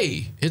 Well,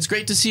 hey, it's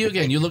great to see you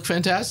again. You look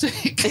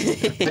fantastic.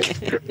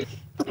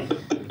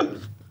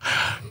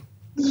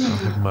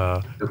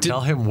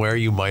 Tell him where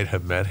you might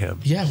have met him.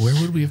 Yeah, where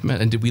would we have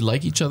met? And did we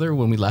like each other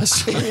when we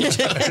last saw each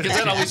other? Because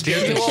that always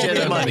scares the shit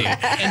out of me.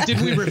 And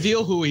did we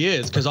reveal who he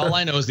is? Because all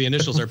I know is the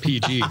initials are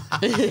PG.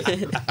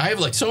 I have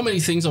like so many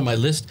things on my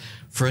list.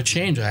 For a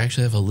change, I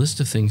actually have a list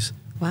of things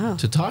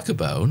to talk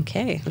about.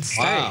 Okay, let's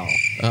start.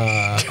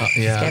 Yeah. Let's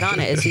get on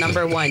it. It's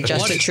number one,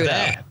 Justin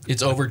Trudeau.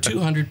 It's over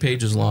 200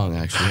 pages long,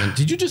 actually. And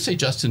did you just say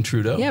Justin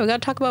Trudeau? Yeah, we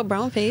got to talk about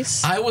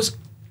brownface.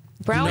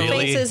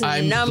 Brownface is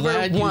I'm number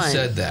glad one. You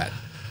said that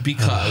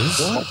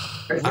because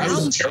I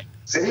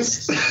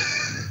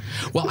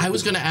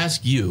was going to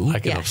ask you. I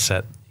get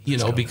upset. You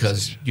know,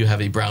 because you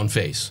have a brown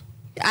face.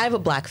 I have a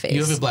black face.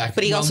 You have a black.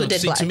 But he also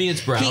did black. To me,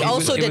 it's brown. He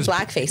also did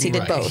blackface. He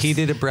did both. He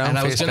did a brown and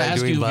I was face going to by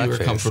ask doing you if you were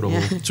blackface.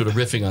 comfortable sort of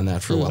riffing on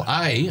that for a while.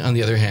 I, on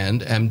the other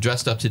hand, am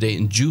dressed up today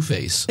in Jew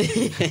face.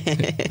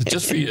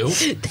 Just for you.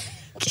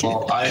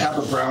 Well, I have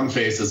a brown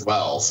face as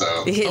well,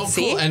 so. Oh,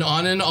 cool. And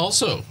Anand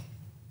also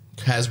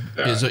is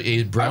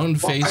a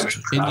brown-faced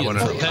Indian.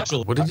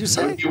 What did you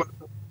say?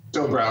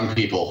 Still brown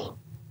people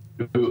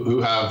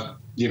who have,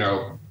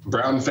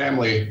 brown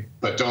family,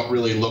 but don't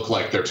really look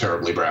like they're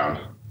terribly brown.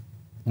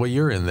 Well,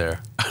 you're in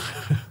there.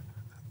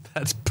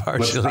 That's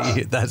partially.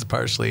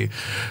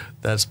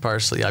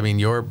 I mean,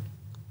 you're,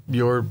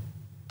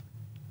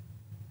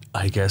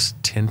 I guess,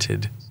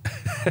 tinted.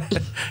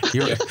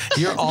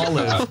 you're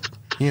olive.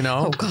 You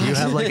know, you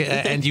have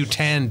and you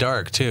tan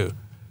dark too.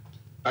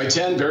 I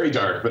tan very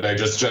dark, but I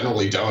just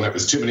generally don't. It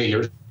was too many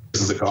years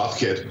as a goth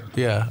kid.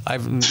 Yeah,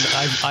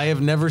 I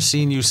have never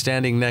seen you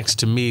standing next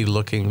to me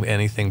looking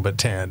anything but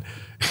tan,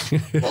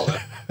 Well,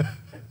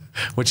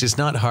 which is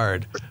not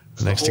hard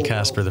next to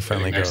Casper the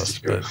Friendly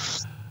Ghost. But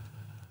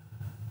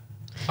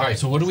All right,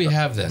 so what do we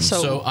have then?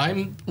 So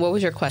I'm What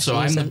was your question?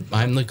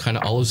 I'm the kind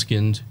of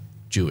olive-skinned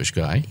Jewish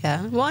guy.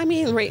 Yeah. Well, I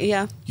mean, right,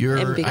 yeah.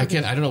 I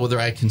don't know whether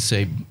I can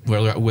say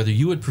whether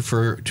you would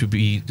prefer to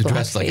be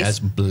dressed like Blackface. as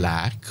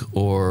black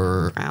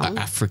or Brown.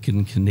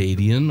 African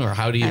Canadian, or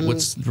how do you?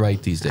 What's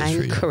right these days for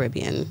I'm you?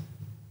 Caribbean.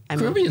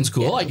 Caribbean's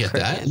cool. I get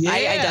that. Caribbean. I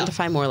Yeah.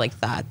 identify more like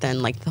that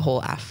than like the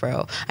whole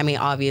Afro. I mean,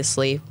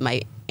 obviously,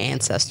 my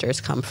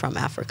ancestors come from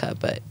Africa,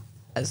 but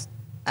as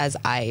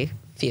I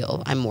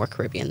feel, I'm more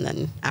Caribbean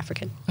than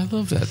African. I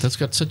love that. That's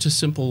got such a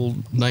simple,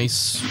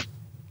 nice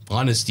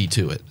honesty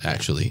to it,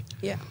 actually.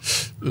 Yeah.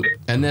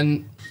 And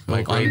then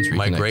my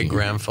reconnecting. great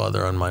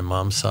grandfather on my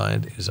mom's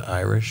side is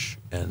Irish,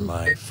 and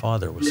my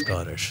father was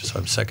Scottish. So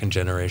I'm second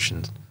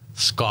generation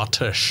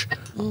Scottish,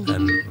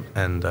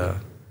 and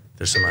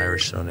there's some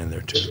Irish thrown in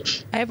there too.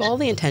 I have all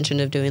the intention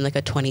of doing like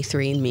a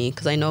 23andMe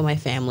because I know my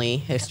family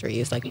history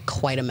is like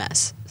quite a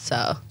mess.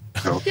 So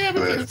Yeah,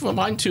 but well,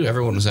 mine too.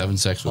 Everyone was having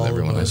sex with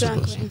everyone, I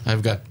suppose. Exactly.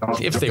 I've got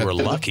If they were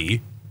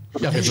lucky.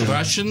 I've got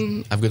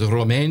Russian, I've got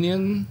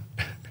Romanian,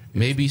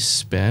 maybe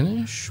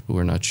Spanish, but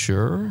we're not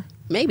sure.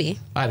 maybe.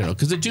 I don't know,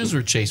 because the Jews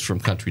were chased from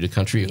country to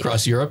country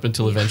across Europe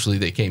until eventually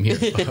they came here.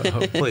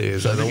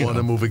 Please, I don't want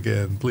to move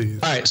again. Please.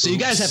 All right, so you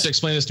guys have to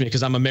explain this to me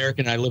because I'm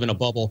American and I live in a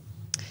bubble.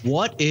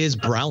 What is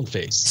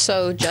brownface?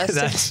 So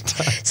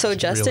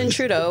Justin really-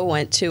 Trudeau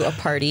went to a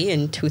party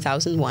in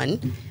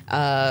 2001,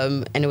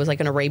 and it was like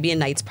an Arabian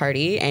Nights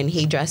party, and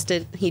he dressed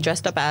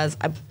up as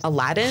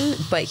Aladdin,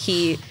 but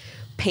he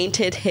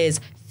painted his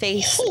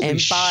face Holy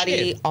and body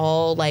shit.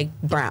 all like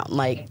brown,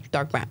 like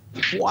dark brown.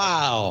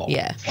 Wow.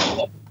 Yeah.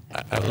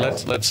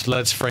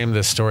 Let's frame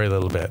this story a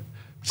little bit.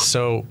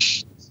 So,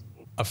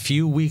 a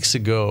few weeks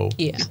ago,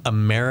 Yeah.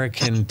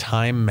 American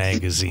Time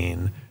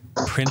magazine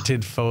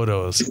printed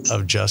photos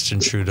of Justin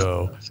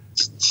Trudeau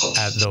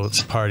at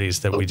those parties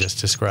that we just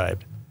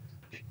described.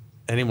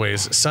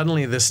 Anyways,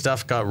 suddenly this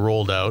stuff got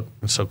rolled out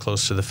so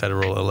close to the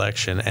federal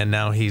election, and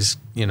now he's,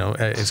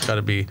 it's got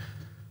to be.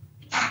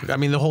 I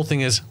mean, the whole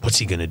thing is, what's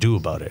he going to do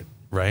about it,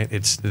 right?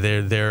 It's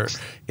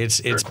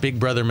it's Big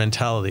Brother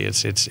mentality.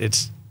 It's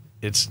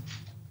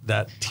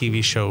that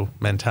TV show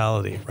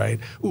mentality, right?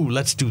 Ooh,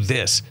 let's do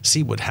this.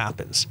 See what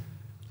happens.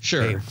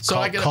 Sure. Hey, So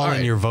call, I get- call all in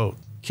right. your vote.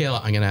 Kayla,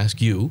 I'm going to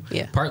ask you,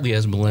 Yeah. partly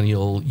as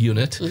millennial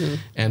unit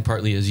and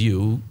partly as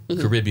you,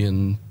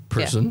 Caribbean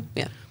person.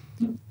 Yeah.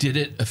 Did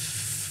it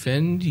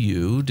offend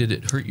you? Did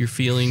it hurt your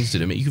feelings?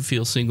 Did it make you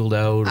feel singled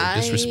out or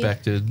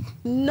disrespected?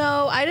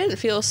 No, I didn't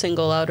feel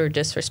singled out or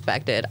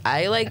disrespected.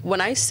 I like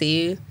when I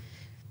see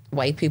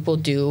white people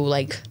do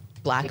like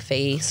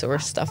blackface or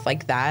stuff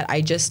like that. I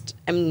just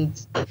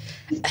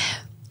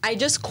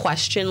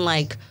question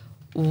like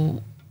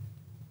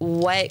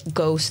what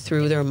goes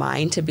through their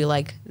mind to be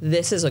like,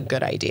 this is a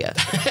good idea.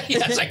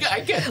 Yes, I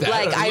get that.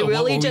 Like I don't know,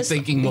 what really were we just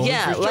thinking moment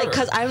yeah, for like sure.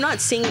 because I'm not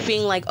seeing it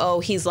being like, oh,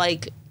 he's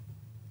like.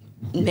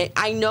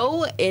 I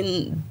know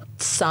in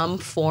some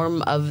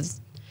form of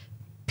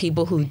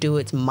people who do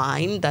it's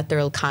mind that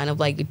they're kind of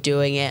like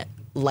doing it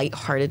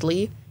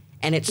lightheartedly,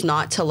 and it's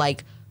not to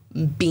like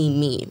be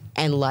mean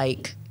and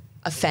like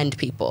offend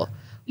people,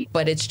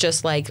 but it's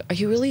just like, are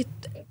you really?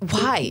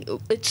 Why?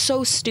 It's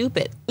so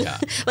stupid. Yeah.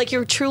 Like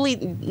you're truly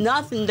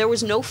nothing. There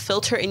was no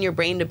filter in your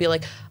brain to be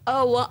like,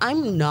 oh well,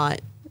 I'm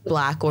not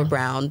black or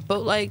brown, but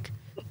like.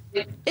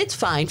 It's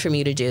fine for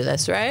me to do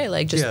this, right?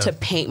 Like just to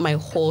paint my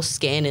whole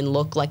skin and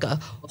look like a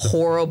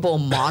horrible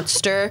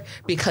monster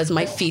because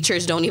my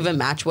features don't even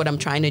match what I'm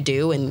trying to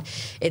do. And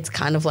it's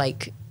kind of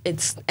like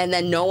and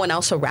then no one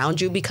else around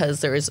you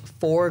because there's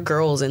 4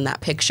 girls in that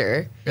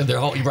picture. And they're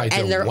all, right,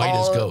 And they're white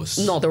all, as ghosts.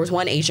 No, there was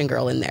one Asian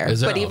girl in there.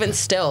 Is there? But even Okay.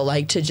 still,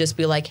 like to just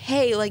be like,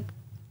 hey, like,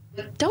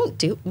 don't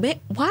do, why?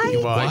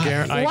 Well,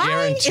 I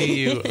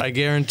Why?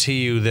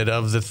 guarantee you that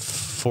of the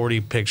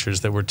 40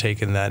 pictures that were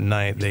taken that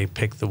night, they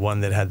picked the one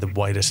that had the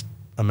whitest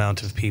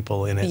amount of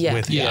people in it Yeah.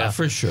 with Yeah,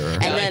 for sure.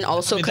 And then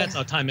also, I mean, that's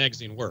how Time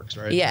Magazine works,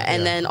 right? yeah,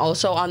 and then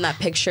also on that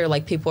picture,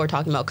 like people are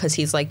talking about because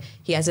he's like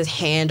he has his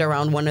hand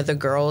around one of the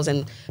girls,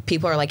 and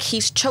people are like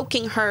he's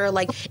choking her,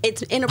 like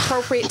it's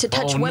inappropriate to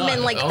touch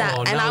women like that.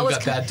 And now I we was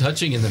got bad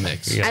touching in the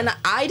mix. Yeah. and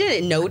I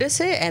didn't notice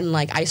it, and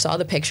like I saw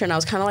the picture, and I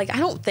was kind of like, I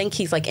don't think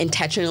he's like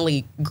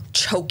intentionally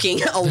choking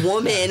a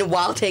woman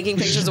while taking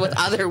pictures with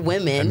other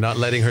women. not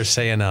letting her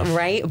say enough.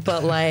 Right,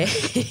 but like,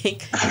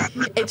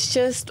 it's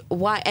just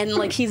why, and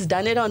like he's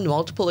done it on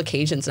multiple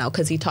occasions now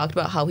because he talked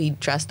about how he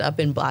dressed up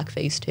in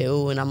blackface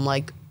too, and I'm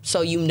like,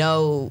 so you've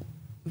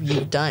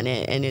done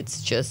it, and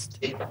it's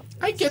just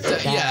I get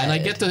that, yeah, and I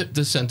get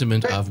the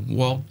sentiment of,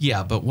 well,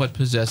 yeah, but what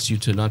possessed you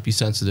to not be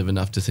sensitive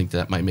enough to think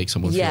that might make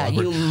someone feel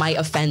awkward? you might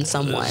offend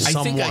someone. I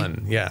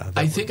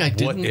think I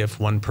didn't. What if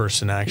one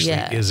person actually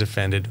is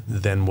offended?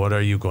 Then what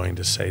are you going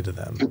to say to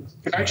them?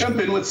 Can I jump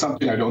in with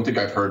something I don't think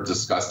I've heard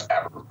discussed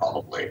ever,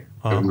 probably,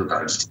 in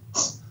regards to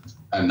this?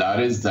 And that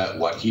is that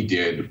what he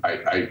did,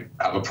 I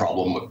have a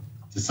problem with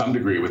to some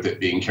degree with it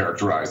being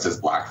characterized as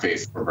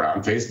blackface or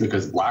brownface,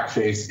 because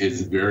blackface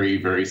is very,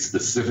 very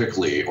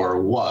specifically,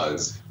 or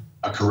was,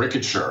 a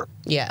caricature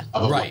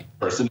of a black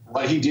person.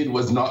 What he did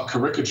was not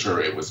caricature,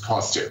 it was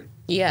costume.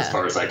 Yeah. As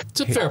far as it's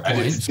a fair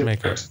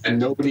point. And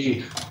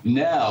nobody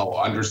now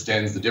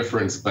understands the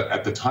difference. But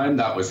at the time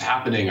that was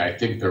happening, I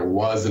think there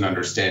was an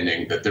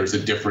understanding that there's a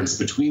difference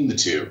between the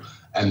two.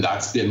 And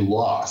that's been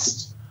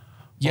lost.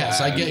 Yes,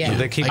 I get you.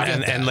 They keep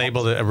and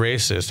labeled it a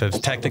racist. It's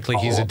technically,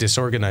 he's a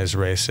disorganized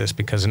racist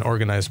because an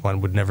organized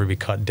one would never be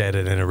caught dead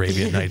at an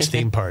Arabian Nights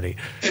theme party,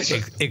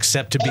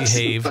 except to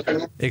behave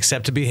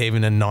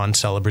in a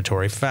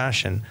non-celebratory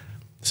fashion.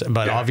 So,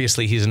 but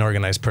obviously, he's an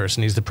organized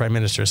person. He's the prime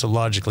minister, so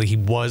logically, he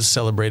was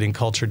celebrating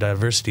culture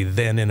diversity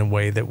then in a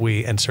way that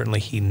we, and certainly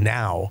he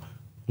now,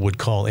 would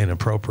call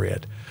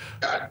inappropriate.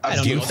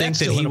 Do you think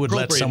that he would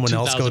let someone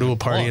else go to a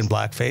party in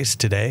blackface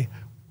today?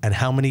 And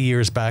how many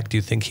years back do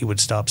you think he would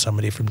stop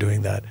somebody from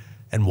doing that?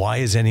 And why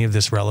is any of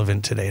this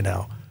relevant today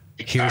now?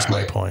 Here's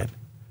my point.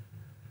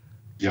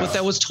 But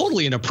that was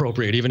totally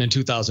inappropriate even in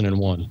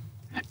 2001.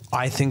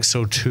 I think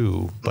so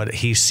too. But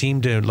he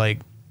seemed to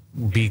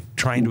be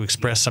trying to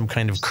express some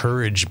kind of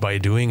courage by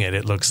doing it.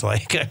 It looks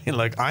like,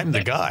 I'm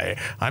the guy.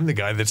 I'm the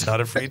guy that's not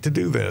afraid to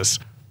do this.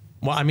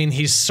 Well, I mean,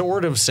 he's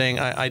sort of saying,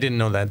 I didn't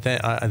know that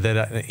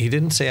then. He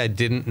didn't say I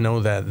didn't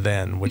know that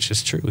then, which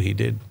is true. He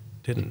didn't.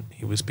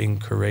 He was being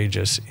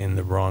courageous in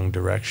the wrong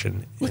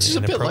direction. Which is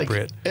a bit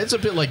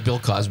like Bill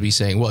Cosby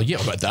saying, well, yeah,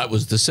 but that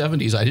was the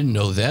 70s. I didn't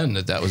know then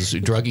that was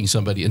drugging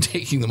somebody and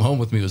taking them home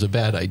with me was a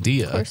bad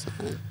idea. Of course.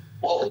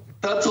 Well,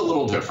 that's a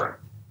little different.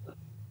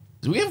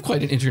 We have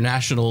quite an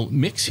international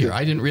mix here.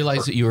 I didn't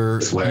realize that you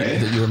were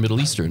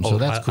Middle Eastern, so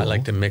that's cool. I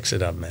like to mix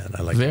it up, man.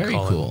 I like Very to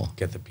call cool. and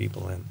get the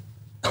people in.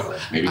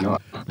 Maybe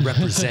not.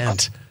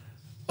 Represent.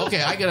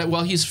 Okay,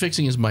 while he's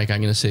fixing his mic, I'm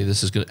going to say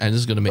this is going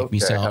to make me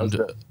sound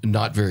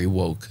not very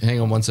woke.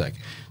 Hang on one sec.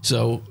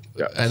 So,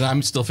 and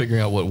I'm still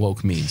figuring out what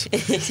woke means.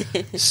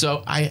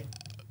 So I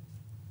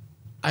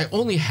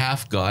only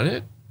half got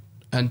it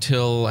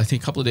until I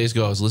think a couple of days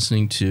ago I was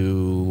listening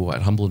to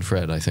Humble and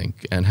Fred, I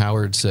think, and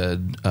Howard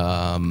said,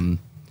 I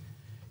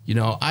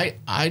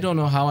don't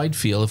know how I'd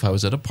feel if I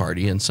was at a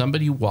party and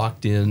somebody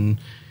walked in,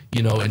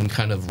 in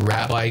kind of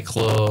rabbi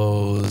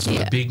clothes,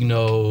 with a big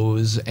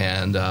nose,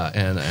 and a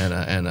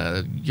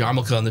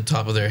yarmulke on the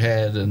top of their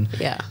head,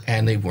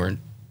 and they weren't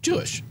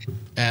Jewish.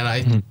 And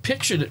I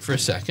pictured it for a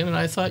second, and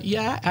I thought,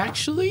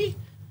 actually,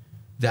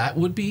 that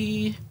would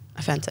be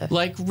offensive.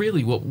 Like,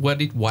 really,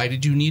 why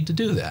did you need to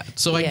do that?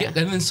 So and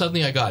then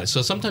suddenly I got it.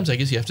 So sometimes I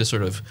guess you have to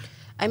sort of.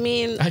 I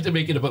had to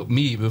make it about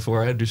me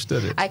before I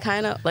understood it. I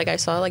kind of I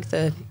saw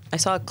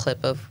a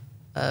clip of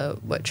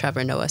what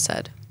Trevor Noah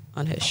said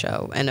on his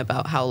show, and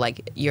about how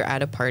you're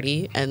at a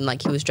party and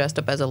he was dressed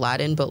up as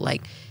Aladdin, but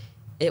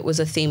it was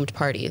a themed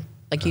party.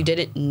 You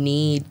didn't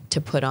need to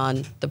put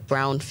on the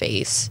brown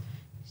face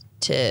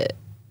to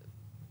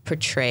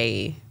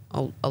portray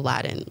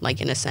Aladdin,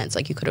 in a sense.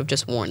 You could have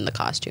just worn the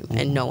costume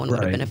and no one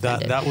would have been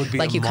offended. That would be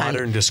a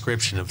modern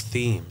description of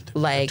themed.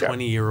 A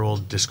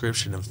 20-year-old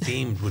description of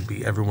themed would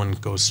be everyone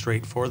goes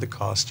straight for the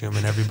costume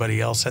and everybody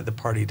else at the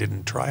party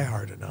didn't try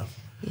hard enough.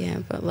 Yeah,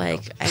 but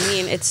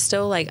it's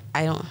still I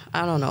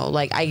don't know.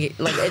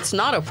 It's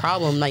not a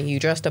problem you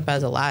dressed up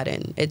as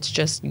Aladdin. It's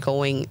just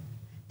going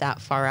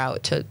that far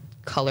out to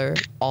color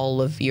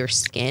all of your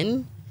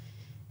skin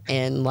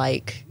and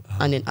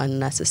on an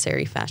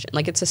unnecessary fashion.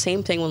 It's the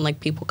same thing when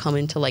people come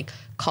into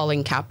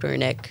Colin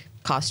Kaepernick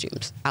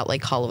costumes at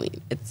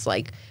Halloween. It's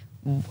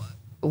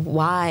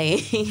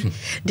why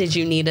did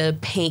you need to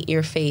paint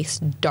your face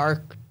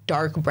dark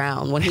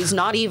brown when he's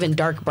not even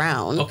dark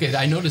brown? Okay,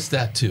 I noticed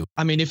that too.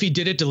 I mean, if he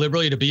did it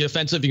deliberately to be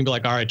offensive, you can be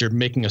all right, you're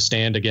making a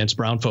stand against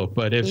brown folk.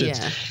 But if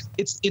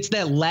it's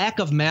that lack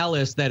of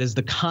malice that is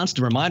the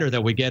constant reminder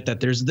that we get that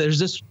there's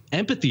this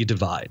empathy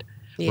divide,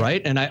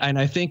 right? And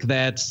I think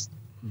that's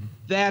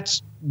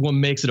what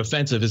makes it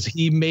offensive is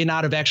he may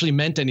not have actually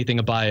meant anything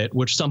by it,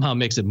 which somehow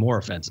makes it more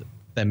offensive.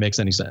 If that makes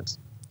any sense.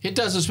 It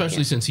does,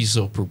 especially since he's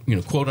so,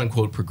 quote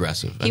unquote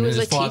progressive. He was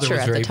a teacher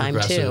at the time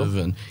too.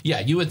 And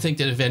you would think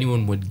that if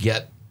anyone would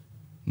get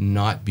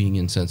not being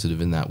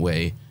insensitive in that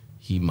way,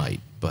 he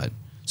might. But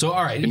so,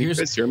 all right. Can you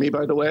guys hear me,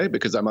 by the way?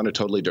 Because I'm on a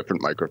totally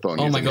different microphone.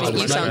 Oh my God,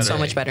 you sound so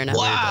much better now.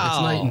 Wow,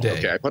 it's night and day.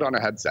 Okay, I put on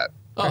a headset.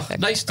 Oh,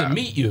 perfect. Nice to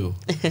meet you.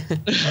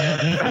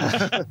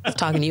 I was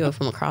talking to you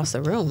from across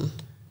the room.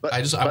 But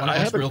I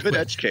have a good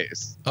edge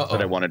case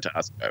that I wanted to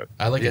ask about.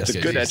 I like it's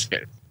a good edge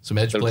case. Some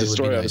edge play would be nice. The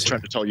story I was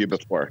trying to tell you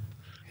before.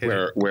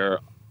 Where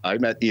I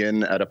met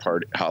Ian at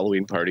a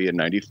Halloween party in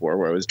 '94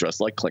 where I was dressed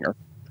like Klinger.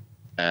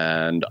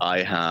 And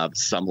I have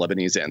some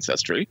Lebanese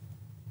ancestry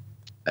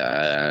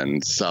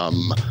and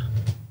some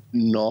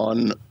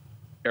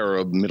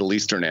non-Arab Middle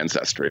Eastern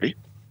ancestry.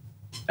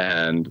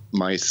 And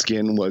my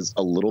skin was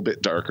a little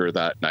bit darker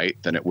that night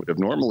than it would have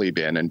normally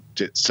been. And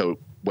so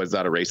was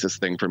that a racist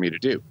thing for me to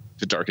do?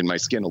 To darken my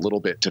skin a little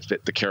bit to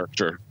fit the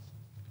character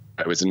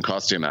I was in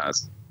costume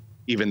as?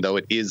 even though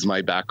it is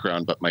my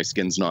background, but my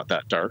skin's not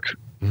that dark.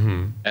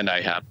 Mm-hmm. And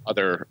I have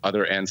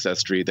other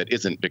ancestry that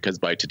isn't, because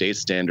by today's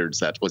standards,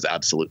 that was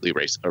absolutely a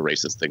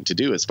racist thing to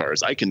do, as far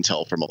as I can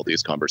tell from all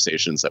these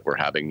conversations that we're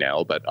having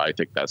now. But I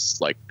think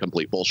that's like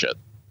complete bullshit.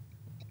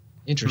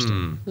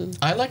 Interesting.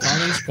 I like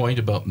Arlen's point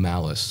about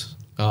malice.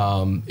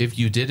 If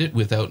you did it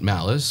without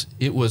malice,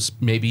 it was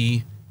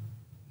maybe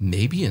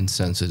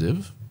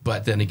insensitive.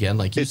 But then again,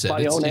 like you said,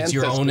 it's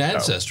your own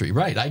ancestry.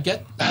 Right. I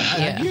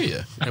hear you.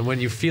 And when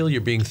you feel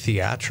you're being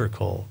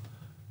theatrical,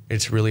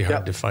 it's really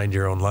hard to find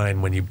your own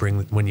line when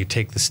you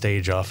take the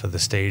stage off of the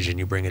stage and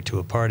you bring it to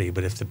a party.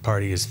 But if the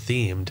party is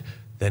themed,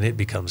 then it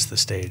becomes the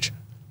stage.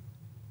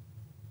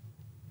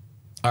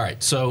 All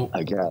right. So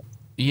I guess.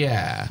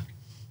 Yeah.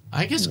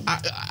 I guess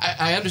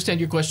I understand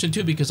your question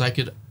too, because I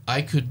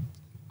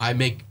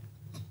make,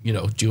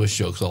 Jewish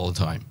jokes all the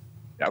time.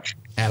 Yep.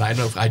 And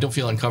I don't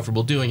feel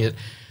uncomfortable doing it.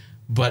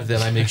 But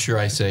then I make sure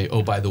I say,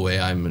 oh, by the way,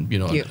 I'm,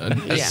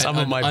 some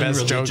of my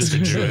best jokes are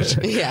Jewish.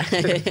 Yeah.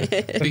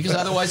 Because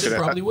otherwise it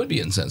probably would be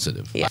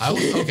insensitive. Yeah.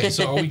 Okay,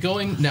 so are we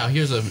going now?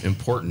 Here's an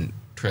important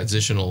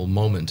transitional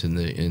moment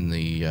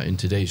in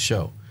today's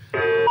show.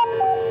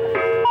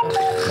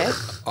 Okay.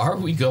 Are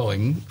we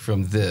going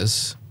from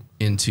this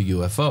into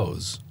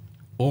UFOs,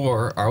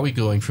 or are we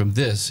going from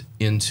this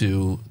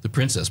into The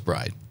Princess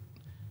Bride?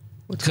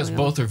 Because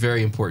both are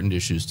very important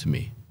issues to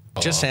me.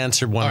 Just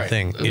answer one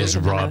thing. Is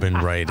Robin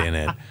Wright in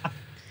it?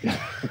 All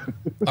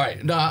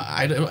right.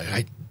 No,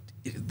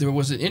 there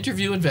was an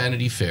interview in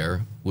Vanity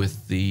Fair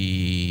with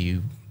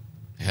the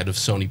head of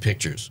Sony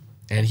Pictures,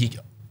 and he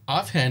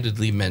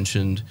offhandedly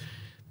mentioned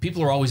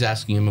people are always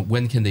asking him,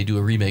 when can they do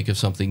a remake of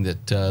something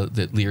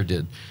that Lear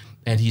did?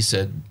 And he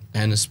said,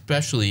 and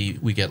especially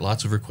we get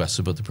lots of requests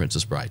about The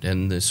Princess Bride,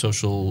 and the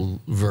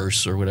social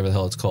verse or whatever the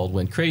hell it's called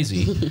went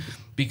crazy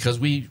because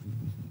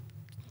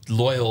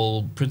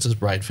loyal Princess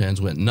Bride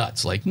fans went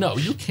nuts. Like, no,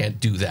 you can't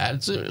do that.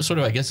 It's sort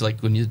of, I guess,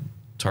 like when you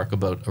talk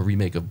about a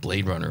remake of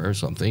Blade Runner or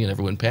something and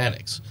everyone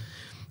panics.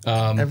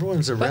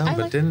 Everyone's around,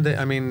 but didn't they?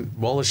 I mean,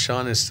 Wallace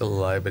Shawn is still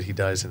alive, but he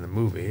dies in the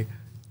movie.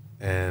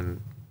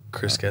 And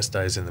Chris Guest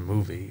dies in the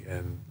movie.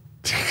 And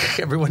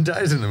everyone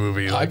dies in the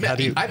movie. Like,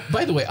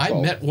 by the way, I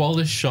met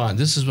Wallace Shawn.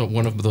 This is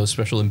one of those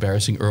special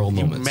embarrassing Earl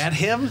moments. You met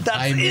him?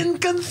 That's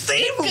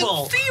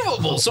inconceivable.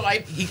 Inconceivable.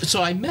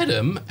 So I met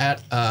him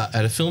at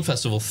a film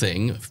festival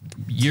thing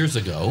years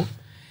ago,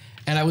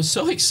 and I was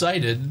so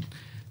excited.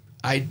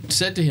 I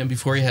said to him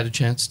before he had a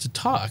chance to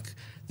talk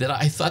that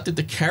I thought that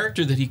the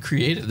character that he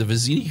created, the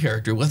Vizzini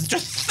character, was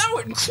just so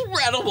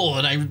incredible,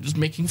 and I was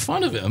making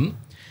fun of him.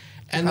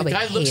 And the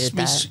guy looks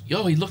me.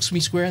 He looks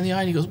me square in the eye,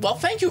 and he goes, "Well,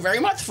 thank you very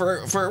much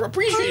for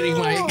appreciating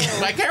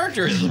my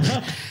characterism."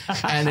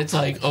 And it's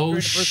like, oh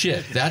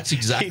shit, that's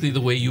exactly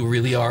the way you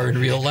really are in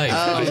real life.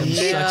 I'm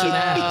such an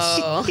ass.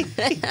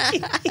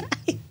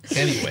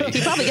 Anyway,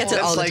 he probably gets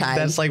it all the time.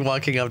 That's like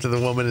walking up to the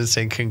woman and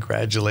saying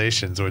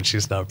congratulations when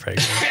she's not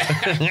pregnant.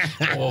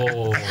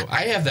 Oh,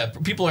 I have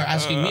that. People are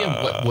asking me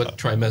what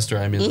trimester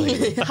I'm in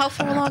lately. How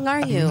far along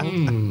are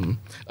you?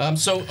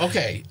 So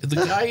okay, the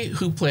guy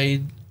who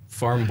played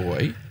Farm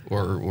Boy,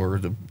 or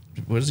the,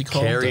 what is he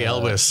called? Cary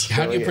Elwes.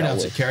 How do you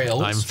pronounce it? Cary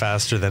Elwes? I'm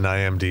faster than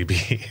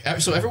IMDb.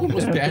 So everyone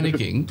was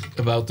panicking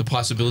about the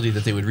possibility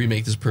that they would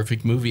remake this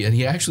perfect movie, and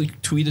he actually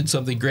tweeted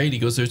something great. He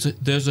goes,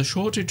 there's a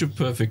shortage of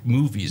perfect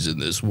movies in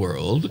this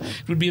world.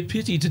 It would be a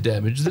pity to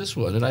damage this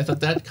one. And I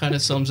thought that kind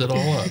of sums it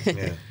all up.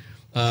 Yeah.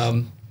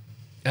 And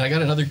I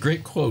got another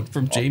great quote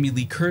from Jamie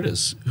Lee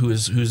Curtis,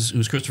 who's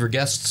Christopher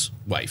Guest's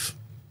wife,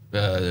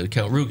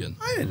 Count Rugen.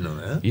 I didn't know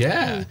that.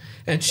 Yeah.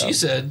 And she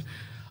said,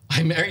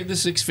 I married the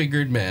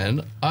six-figured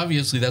man.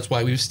 Obviously, that's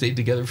why we've stayed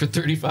together for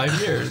 35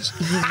 years.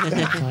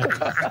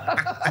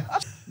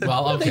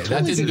 Well, okay,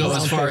 that didn't go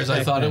as far as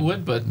I thought it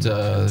would, but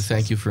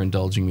thank you for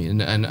indulging me.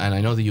 And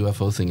I know the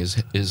UFO thing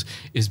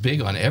is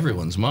big on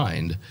everyone's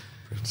mind.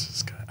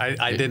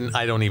 I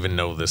don't even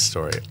know this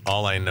story.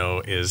 All I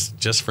know is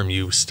just from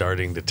you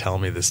starting to tell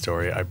me the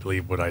story, I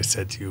believe what I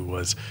said to you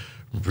was,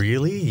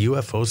 really?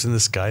 UFOs in the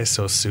sky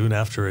so soon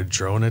after a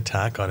drone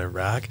attack on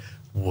Iraq?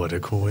 What a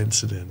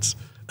coincidence.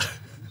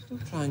 I'm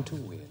trying to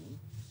win.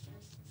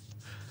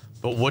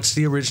 But what's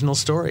the original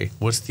story?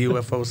 What's the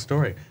UFO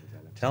story?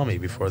 Tell me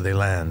before they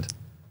land.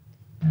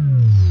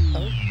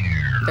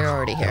 They're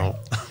already here.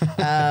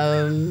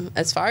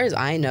 As far as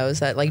I know,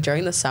 is that like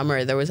during the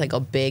summer there was like a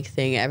big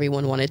thing.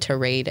 Everyone wanted to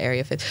raid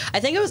Area 50. I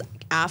think it was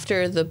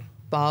after the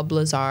Bob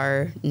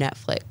Lazar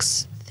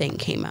Netflix thing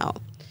came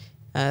out.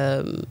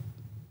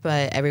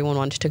 But everyone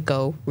wanted to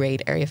go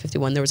raid Area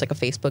 51. There was like a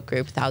Facebook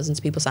group, thousands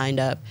of people signed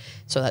up.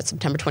 So that's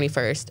September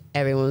 21st.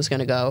 Everyone was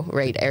going to go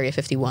raid Area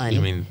 51. You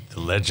mean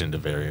the legend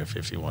of Area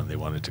 51? They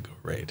wanted to go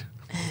raid.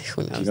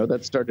 Who knows? You know,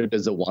 that started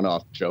as a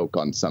one-off joke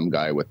on some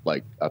guy with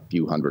like a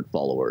few hundred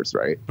followers,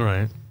 right?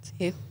 Right.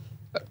 See?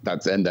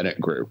 And then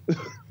it grew.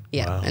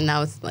 Yeah, wow. And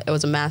now it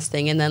was a mass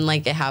thing. And then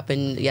like it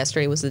happened,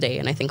 yesterday was the day,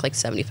 and I think like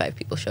 75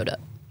 people showed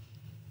up.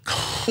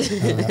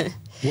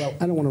 Well,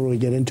 I don't want to really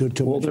get into it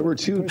too much. Well, there were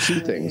two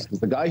things.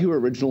 The guy who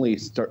originally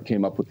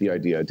came up with the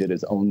idea did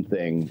his own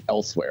thing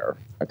elsewhere,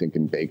 I think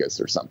in Vegas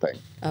or something.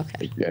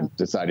 Okay. And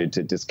decided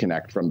to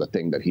disconnect from the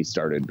thing that he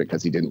started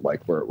because he didn't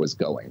like where it was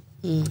going.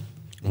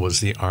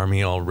 Was the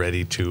army all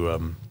ready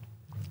to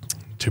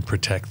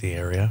protect the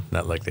area?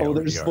 Not like they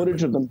already there's are,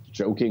 footage of them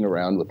joking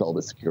around with all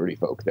the security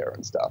folk there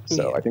and stuff.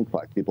 So I think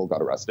 5 people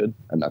got arrested,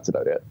 and that's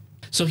about it.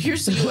 So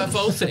here's the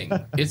UFO thing.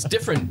 It's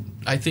different,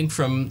 I think,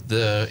 from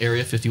the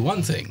Area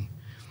 51 thing.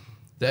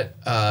 That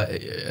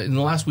in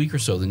the last week or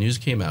so, the news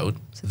came out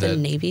that the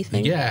Navy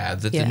thing. Yeah,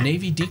 that the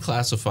Navy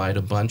declassified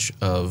a bunch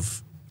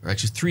of, or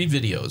actually 3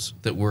 videos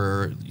that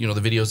were, the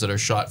videos that are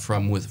shot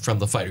from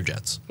the fighter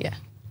jets. Yeah.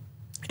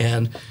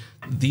 And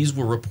these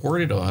were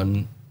reported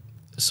on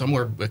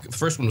somewhere. The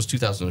first one was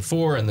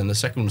 2004, and then the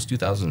second one was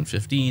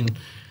 2015.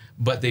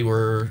 But they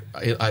were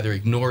either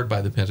ignored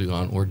by the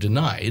Pentagon or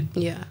denied.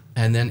 Yeah.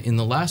 And then in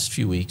the last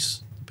few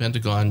weeks, the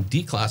Pentagon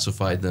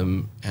declassified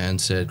them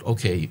and said,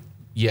 okay,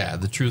 yeah,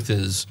 the truth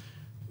is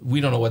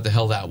we don't know what the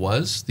hell that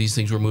was. These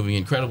things were moving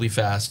incredibly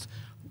fast.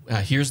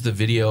 Here's the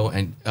video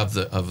of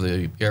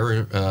the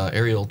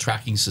aerial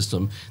tracking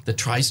system that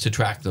tries to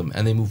track them,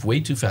 and they move way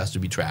too fast to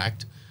be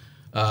tracked.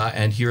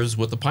 And here's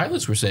what the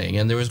pilots were saying.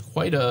 And there was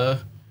quite I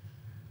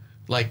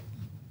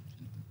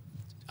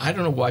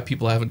don't know why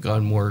people haven't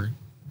gone more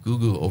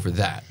goo-goo over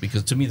that,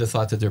 because to me the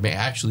thought that there may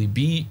actually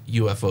be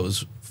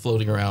UFOs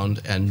floating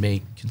around and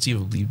may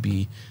conceivably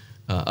be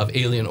of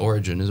alien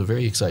origin is a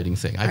very exciting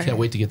thing. I can't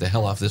wait to get the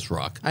hell off this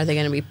rock. Are they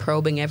going to be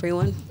probing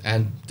everyone?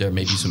 And there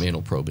may be some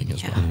anal probing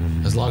as well,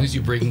 as long as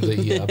you bring the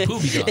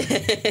poobie gun.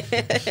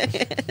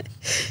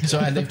 So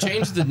and they've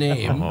changed the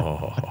name.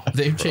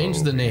 They've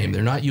changed the name.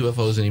 They're not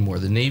UFOs anymore.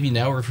 The Navy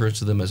now refers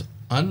to them as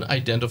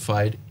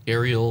unidentified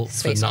aerial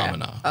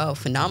phenomena. Oh,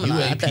 phenomena.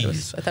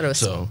 UAPs. I thought it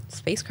was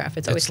spacecraft.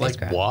 It's always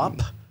spacecraft.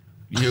 WAP?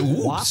 Yeah,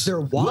 WAP? They're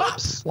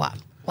WAPs. WAP.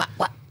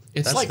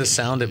 That's like the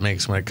sound it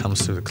makes when it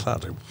comes through the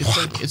cloud.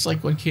 It's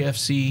like when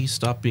KFC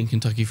stopped being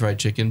Kentucky Fried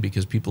Chicken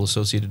because people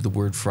associated the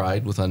word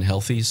fried with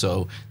unhealthy.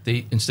 So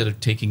they, instead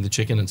of taking the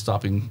chicken and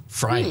stopping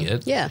frying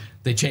it,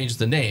 they changed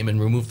the name and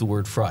removed the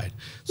word fried.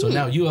 So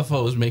now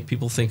UFOs make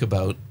people think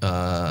about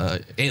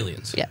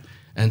aliens. Yeah.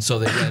 And so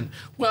they went,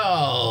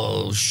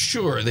 well,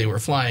 sure, they were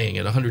flying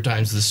at 100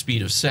 times the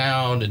speed of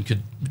sound and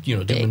could, do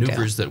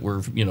maneuvers that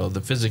were,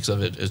 the physics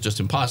of it is just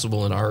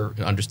impossible in our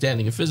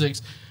understanding of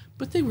physics.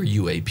 But they were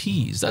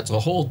UAPs. That's a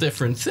whole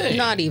different thing.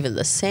 Not even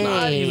the same.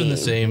 Not even the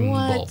same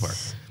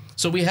ballpark.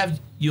 So we have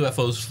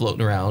UFOs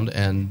floating around,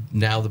 and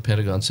now the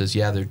Pentagon says,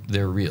 yeah,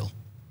 they're real.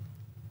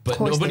 But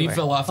nobody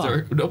fell off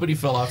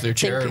their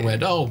chair and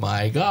went, oh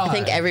my God. I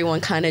think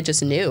everyone kind of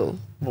just knew.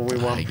 Well, we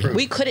want proof.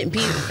 We couldn't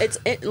be.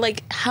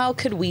 How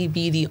could we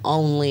be the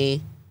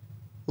only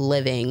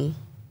living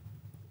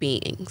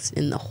beings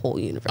in the whole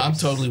universe? I'm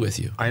totally with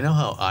you. I know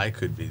how I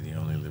could be the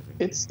only living.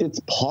 It's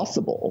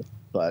possible,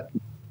 but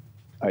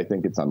I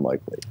think it's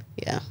unlikely.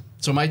 Yeah.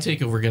 So my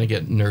take, if we're going to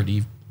get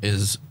nerdy,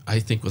 is I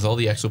think with all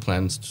the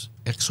exoplanets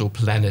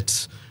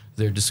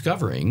they're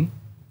discovering,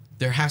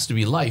 there has to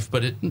be life,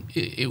 but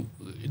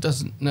it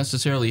doesn't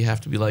necessarily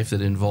have to be life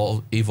that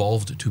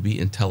evolved to be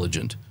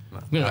intelligent.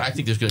 I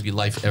think there's going to be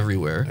life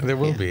everywhere. There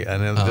will be,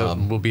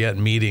 and we'll be at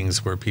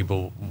meetings where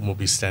people will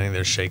be standing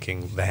there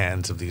shaking the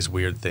hands of these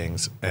weird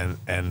things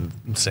and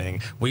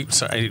saying, we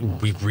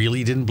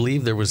really didn't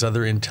believe there was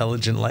other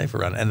intelligent life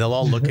around. And they'll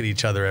all look at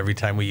each other every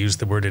time we use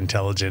the word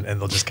intelligent,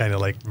 and they'll just kind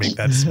of make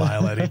that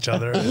smile at each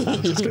other, and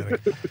we'll just kind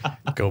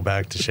of go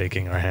back to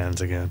shaking our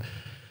hands again,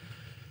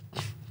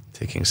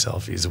 taking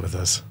selfies with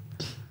us.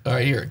 All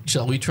right, here.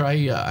 Shall we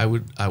try? I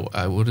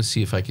want to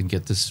see if I can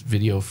get this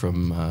video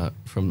from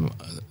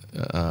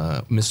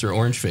Mr.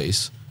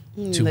 Orangeface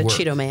to the work.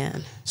 Cheeto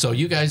Man. So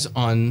you guys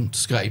on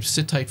Skype,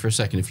 sit tight for a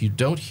second. If you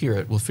don't hear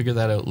it, we'll figure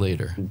that out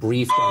later.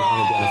 Briefed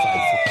on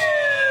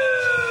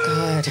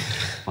unidentified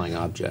flying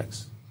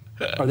objects.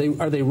 Are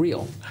they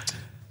real?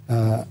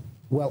 Well,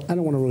 I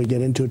don't want to really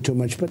get into it too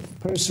much, but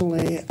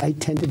personally, I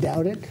tend to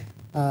doubt it.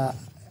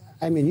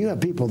 You have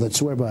people that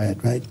swear by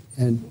it, right?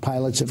 And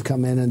pilots have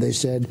come in and they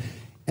said,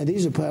 and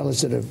these are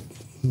pilots that are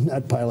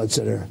not pilots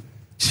that are.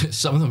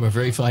 Some of them are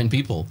very fine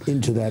people.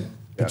 Into that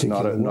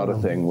particular not a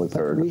thing with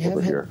her we have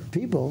over here. Had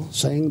people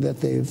saying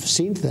that they've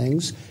seen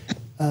things.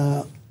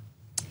 I'm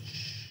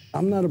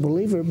not a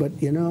believer, but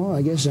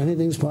I guess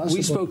anything's possible.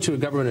 We spoke to a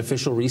government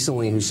official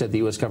recently who said the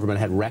U.S. government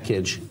had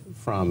wreckage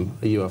from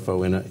a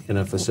UFO in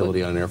a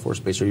facility on an Air Force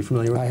base. Are you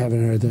familiar with that? I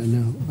haven't heard that.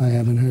 No, I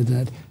haven't heard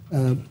that.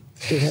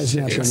 It has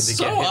nothing. It's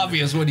so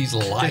obvious when he's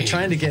lying. They're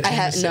trying to get him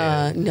to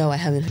say it. No, I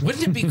haven't.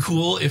 Wouldn't it be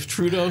cool if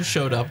Trudeau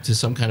showed up to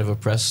some kind of a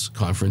press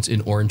conference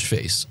in orange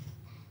face?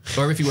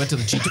 Or if he went to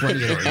the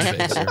G20 in orange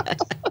face?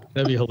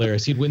 That'd be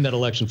hilarious. He'd win that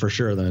election for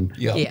sure then.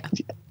 Yeah.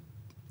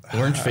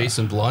 Orange face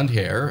and blonde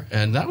hair,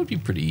 and that would be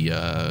pretty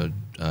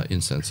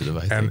insensitive,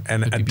 I think.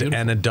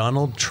 And a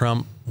Donald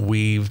Trump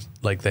weaved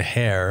like the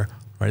hair,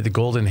 right, the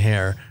golden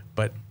hair,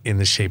 but in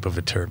the shape of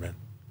a turban.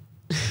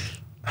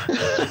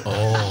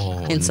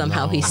 And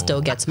somehow he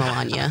still gets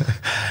Melania.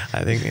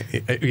 I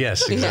think,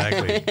 yes,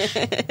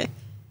 exactly.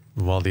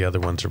 While the other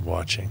ones are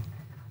watching.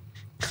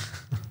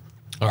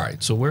 All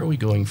right, so where are we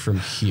going from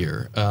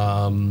here?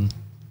 Damn.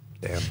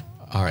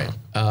 All right,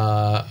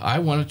 I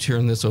want to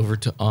turn this over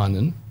to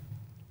Anand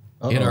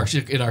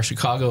in our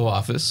Chicago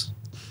office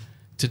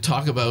to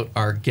talk about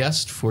our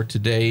guest for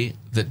today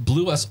that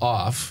blew us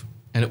off,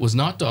 and it was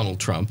not Donald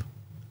Trump.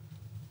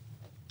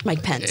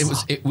 Mike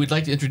Pence. We'd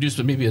like to introduce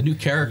maybe a new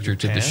character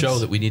to the show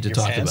that we need to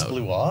talk about.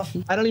 Blew off?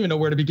 I don't even know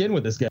where to begin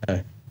with this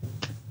guy.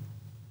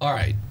 All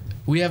right,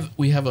 we have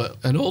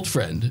an old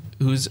friend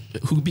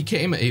who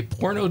became a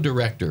porno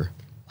director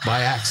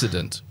by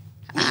accident.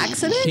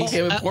 Accident? He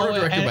became a porno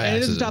director by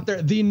accident. And stop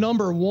there. The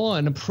number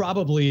one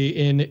probably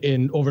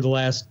in over the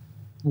last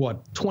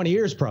 20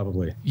 years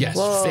probably. Yes,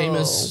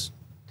 famous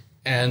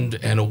and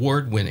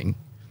award-winning.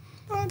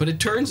 But it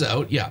turns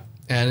out, yeah.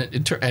 And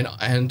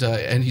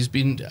he's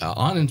been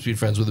Anand's been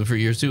friends with him for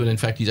years too. And in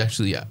fact, he's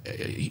actually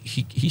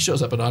he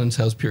shows up at Anand's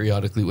house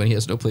periodically when he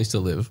has no place to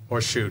live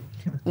or shoot.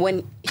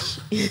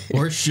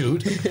 Or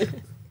shoot.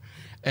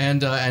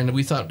 And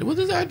we thought, well,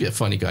 that'd be a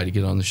funny guy to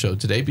get on the show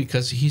today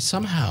because he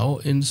somehow,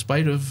 in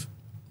spite of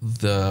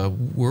the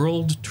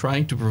world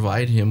trying to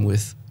provide him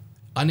with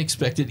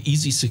unexpected,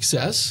 easy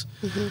success,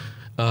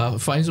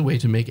 finds a way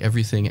to make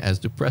everything as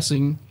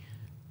depressing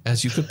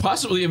as you could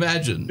possibly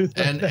imagine.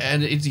 And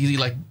it's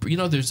like,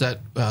 there's that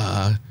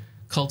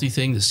culty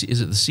thing. Is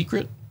it The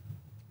Secret?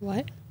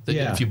 What? That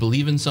if you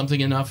believe in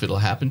something enough, it'll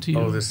happen to you.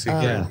 Oh, The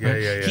Secret.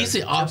 Yeah. He's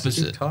the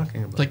opposite.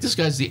 Talking about like this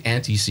guy's the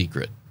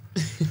anti-secret.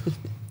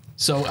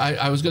 So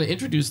I was going to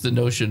introduce the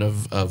notion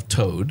of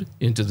Toad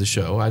into the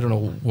show. I don't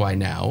know why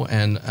now.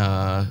 And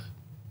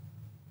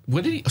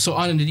what did he? So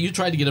Anand, did you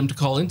try to get him to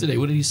call in today?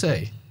 What did he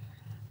say?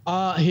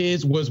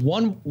 His was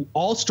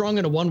all strung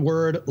into one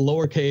word,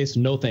 lowercase,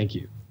 no thank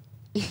you.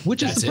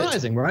 Which is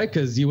surprising, right?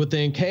 Because you would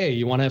think, hey,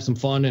 you want to have some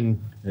fun, and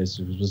this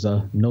was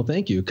a no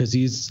thank you, because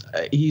he's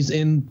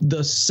in the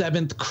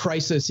 7th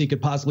crisis he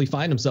could possibly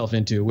find himself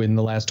into in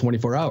the last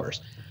 24 hours.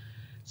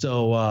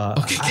 So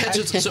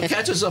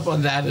catch us up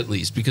on that at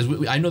least,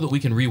 because I know that we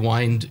can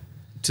rewind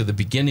to the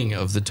beginning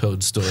of the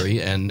Toad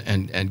story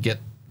and get.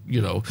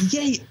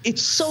 Yeah,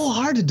 it's so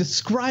hard to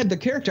describe the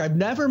character. I've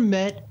never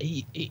met.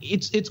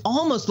 It's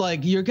almost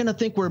like you're gonna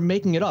think we're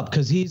making it up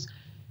because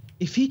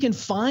if he can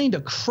find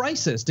a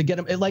crisis to get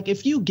him, like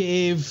if you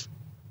gave,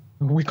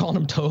 we call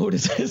him Toad.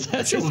 Is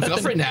that sure? We'll go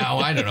for now.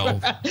 I don't know.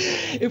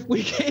 If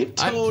we gave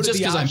Toad just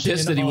because I'm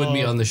pissed that he wouldn't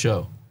be on the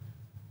show.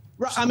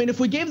 I mean, if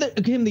we gave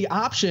him the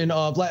option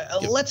of, like,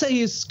 let's say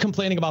he's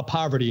complaining about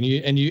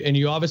poverty, and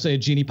you obviously a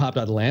genie popped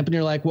out of the lamp, and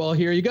you're like, well,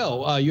 here you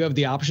go. You have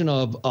the option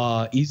of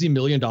easy $1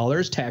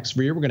 million tax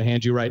free. We're going to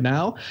hand you right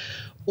now,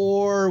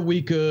 or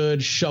we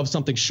could shove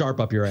something sharp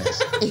up your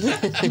ass.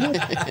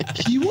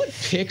 He would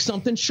pick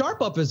something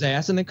sharp up his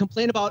ass and then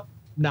complain about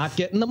not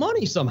getting the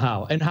money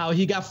somehow and how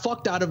he got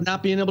fucked out of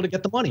not being able to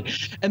get the money.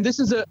 And this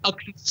is a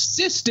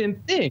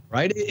consistent thing,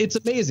 right? It's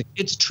amazing.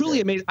 It's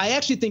truly amazing. I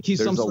actually think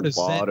he's some sort of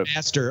Zen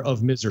master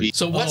of misery.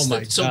 So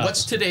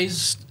what's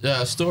today's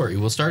story?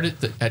 We'll start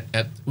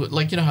at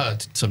like, how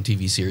some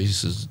TV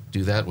series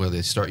do that, where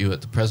they start you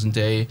at the present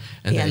day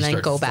and then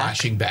start go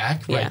flashing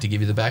back right, to give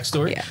you the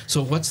backstory. Yeah.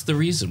 So what's the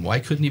reason? Why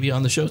couldn't he be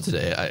on the show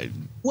today? I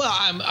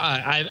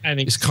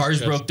think his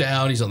cars broke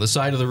down. He's on the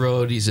side of the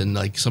road. He's in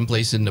like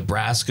someplace in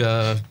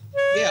Nebraska.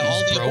 Yeah,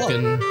 all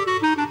broken.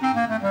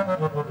 I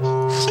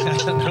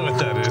don't know what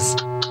that is.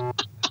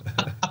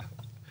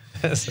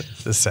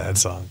 It's a sad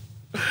song.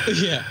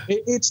 Yeah,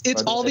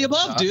 it's all the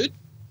above, dude.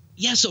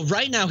 Yeah, so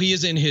right now he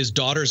is in his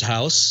daughter's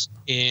house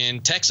in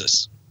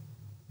Texas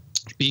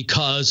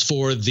because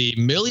for the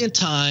millionth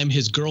time,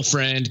 his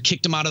girlfriend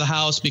kicked him out of the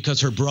house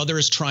because her brother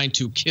is trying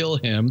to kill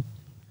him.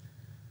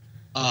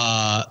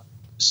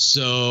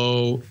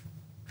 So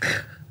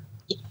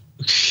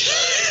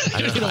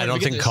I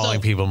don't think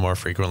calling people more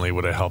frequently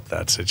would have helped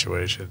that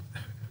situation.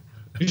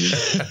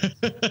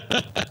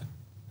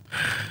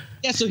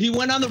 Yeah, so he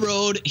went on the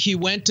road. He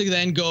went to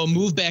then go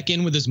move back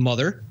in with his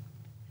mother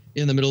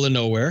in the middle of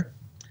nowhere.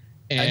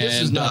 And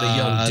this is not a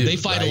young dude. They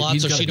fight a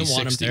lot, so she didn't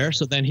want him there.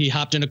 So then he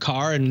hopped in a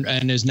car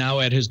and is now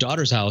at his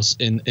daughter's house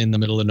in the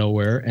middle of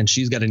nowhere. And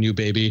she's got a new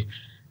baby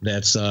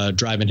that's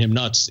driving him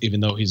nuts, even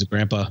though he's a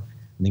grandpa.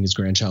 I think his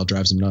grandchild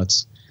drives him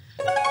nuts.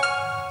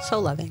 So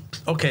loving.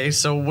 Okay,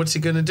 so what's he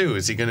going to do?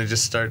 Is he going to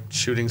just start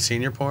shooting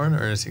senior porn,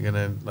 or is he going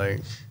to,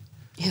 like...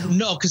 Ew.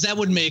 No, because that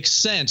would make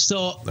sense.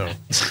 So, no.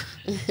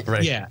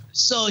 Right. Yeah.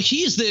 So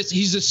he's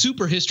a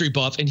super history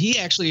buff, and he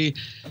actually...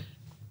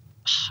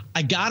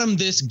 I got him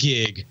this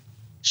gig,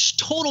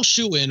 total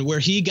shoe-in, where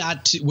he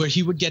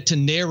would get to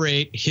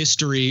narrate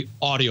history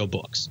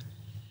audiobooks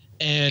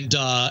and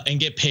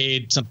get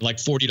paid something like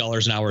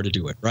 $40 an hour to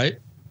do it, right?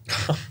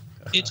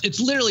 It's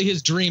literally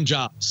his dream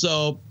job.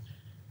 So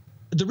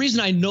the reason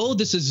I know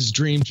this is his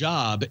dream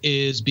job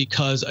is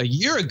because a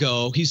year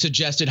ago he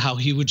suggested how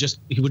he would just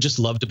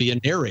love to be a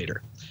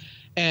narrator.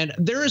 And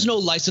there is no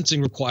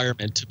licensing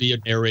requirement to be a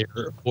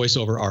narrator,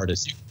 voiceover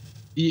artist.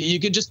 You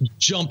could just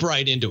jump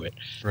right into it.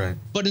 Right.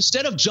 But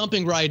instead of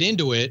jumping right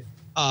into it,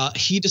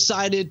 he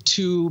decided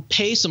to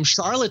pay some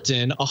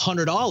charlatan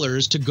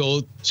 $100 to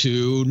go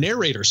to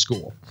narrator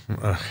school.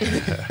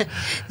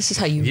 This is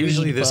how you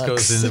usually read this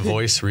books. goes in the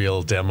voice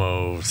reel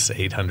demos,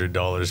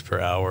 $800 per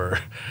hour.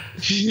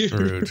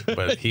 Rude,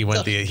 but he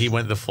went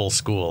the full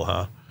school,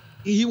 huh?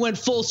 He went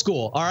full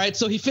school. All right.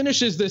 So he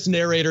finishes this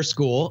narrator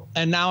school.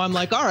 And now I'm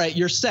like, all right,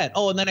 you're set.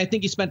 Oh, and then I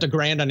think he spent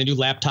 $1,000 on a new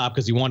laptop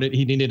because he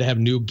needed to have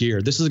new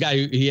gear. This is a guy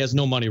he has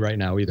no money right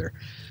now either.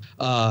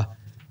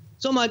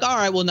 So I'm like, all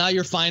right, well, now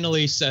you're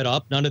finally set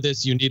up. None of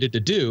this you needed to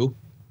do.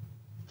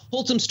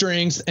 Pulled some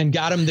strings and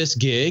got him this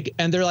gig.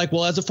 And they're like,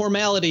 well, as a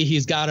formality,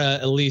 he's got to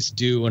at least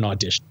do an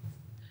audition.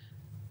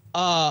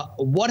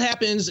 What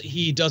happens?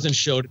 He doesn't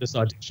show to this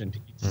audition.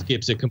 He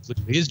skips it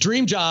completely. His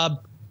dream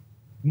job,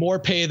 more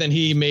pay than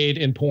he made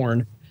in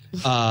porn.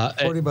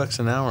 $40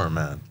 an hour,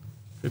 man.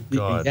 Good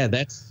God. Yeah,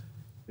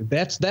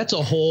 that's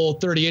a whole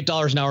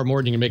 $38 an hour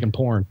more than you make in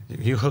porn.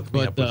 You hook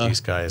me up with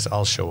these guys,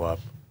 I'll show up.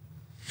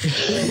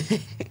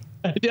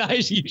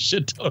 You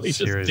should totally.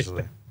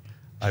 Seriously,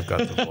 I've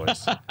got the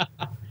voice.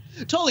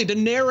 Totally, to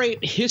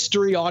narrate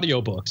history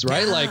audiobooks,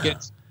 right? Yeah. Like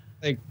it's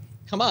like,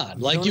 come on,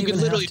 like you could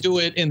literally do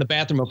it in the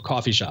bathroom of a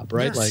coffee shop,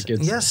 right? Yes, like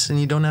it's, and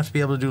you don't have to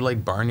be able to do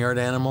like barnyard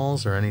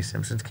animals or any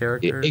Simpsons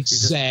characters.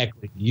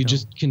 Exactly, you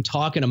just can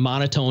talk in a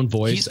monotone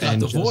voice. He's got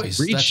and the voice.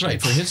 That's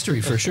right, for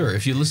history, for sure.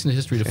 If you listen to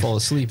history to fall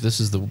asleep, that's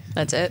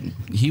it.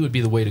 He would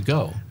be the way to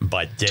go.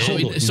 But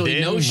then,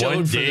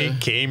 one day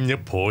came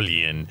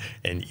Napoleon,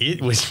 and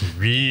it was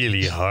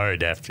really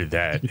hard after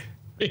that.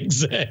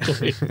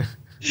 Exactly.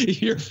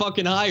 You're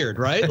fucking hired,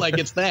 right? Like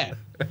it's that.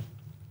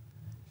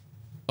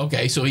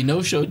 Okay, so he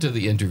no-showed to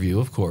the interview,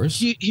 of course.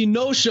 He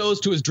no-shows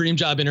to his dream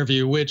job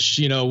interview, which,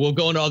 we'll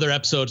go into other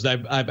episodes.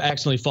 I've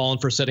accidentally fallen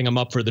for setting him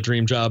up for the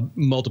dream job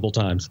multiple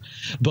times.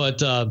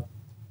 But,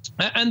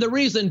 and the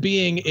reason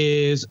being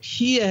is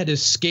he had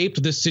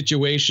escaped this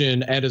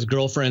situation at his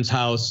girlfriend's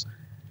house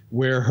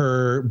where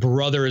her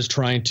brother is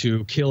trying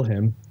to kill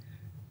him.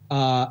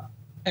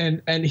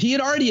 And he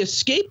had already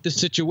escaped the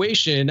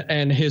situation,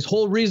 and his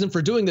whole reason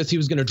for doing this, he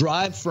was going to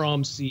drive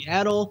from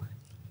Seattle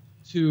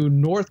to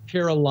North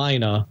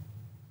Carolina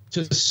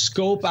to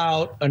scope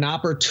out an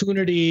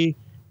opportunity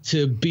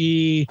to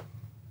be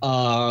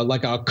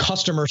like a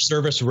customer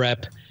service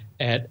rep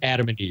at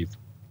Adam and Eve.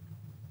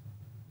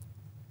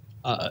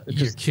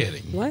 You're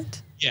kidding.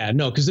 What? Yeah,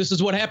 no, because this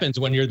is what happens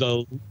when you're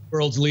the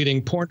world's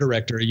leading porn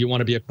director. You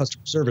want to be a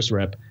customer service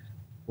rep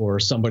or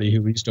somebody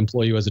who used to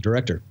employ you as a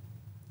director.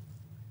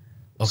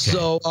 Okay.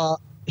 So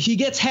he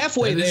gets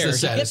halfway there.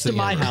 He gets to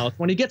my house.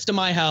 When he gets to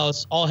my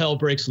house, all hell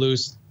breaks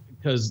loose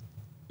because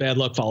bad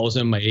luck follows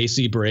him. My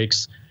AC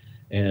breaks,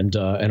 and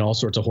all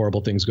sorts of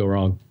horrible things go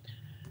wrong.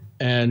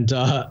 And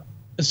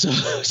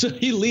so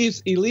he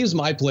leaves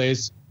my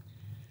place,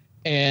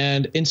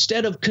 and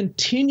instead of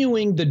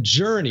continuing the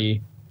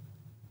journey,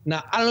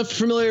 now I don't know if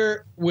you're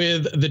familiar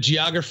with the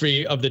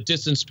geography of the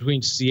distance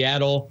between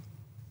Seattle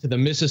to the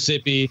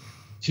Mississippi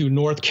to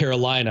North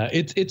Carolina.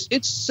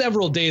 It's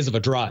several days of a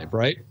drive,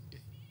 right?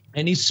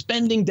 And he's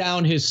spending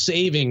down his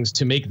savings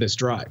to make this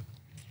drive.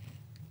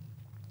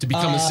 To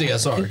become a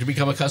CSR, to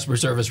become a customer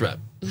service rep.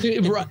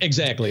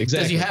 Exactly.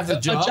 Does he have the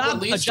job at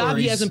least? A job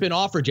he hasn't been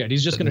offered yet.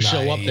 He's just going to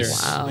show up there.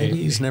 Wow.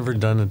 Maybe he's never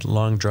done a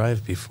long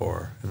drive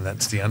before, and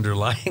that's the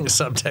underlying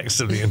subtext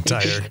of the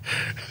entire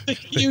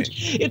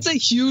It's a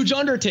huge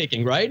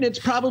undertaking, right? And it's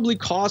probably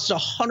cost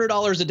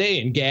 $100 a day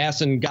in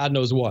gas and God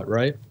knows what,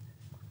 right?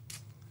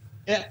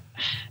 Yeah.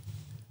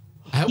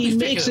 He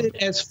makes it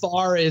as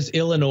far as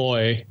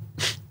Illinois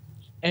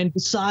and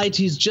decides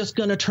he's just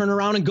going to turn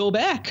around and go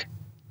back.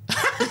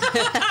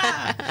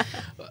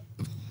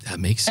 That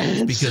makes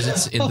sense because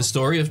it's in the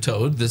story of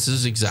Toad. This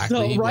is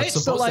exactly what's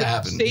supposed to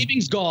happen.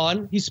 Savings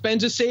gone. He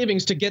spends his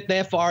savings to get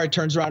that far. It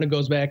turns around and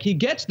goes back. He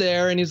gets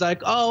there and he's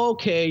like, "Oh,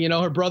 okay.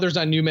 Her brother's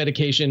on new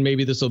medication.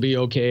 Maybe this will be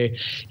okay."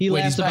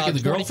 He's back at the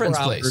girlfriend's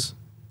place.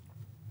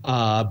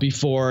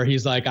 Before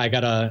he's like, I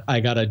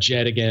gotta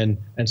jet again,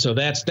 and so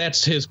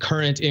that's his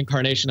current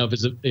incarnation of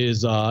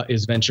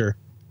his venture.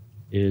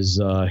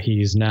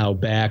 He's now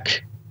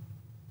back,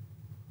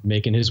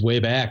 making his way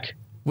back.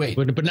 Wait,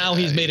 but now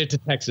he's made it to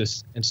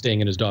Texas and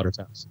staying in his daughter's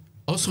house.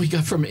 Oh, so he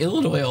got from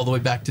Illinois all the way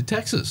back to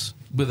Texas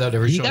without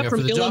ever showing up for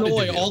the job interview.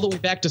 He got from Illinois all the way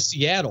back to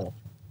Seattle.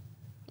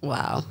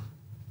 Wow.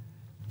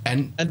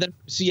 And then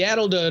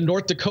Seattle to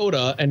North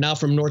Dakota, and now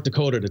from North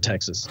Dakota to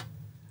Texas.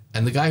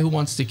 And the guy who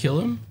wants to kill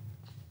him,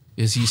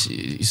 is he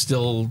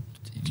still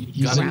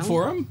gunning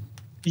for him?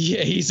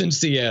 Yeah, he's in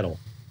Seattle.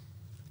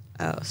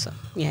 Oh, so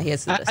yeah, he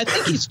has. I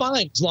think he's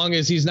fine as long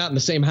as he's not in the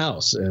same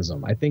house as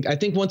him. I think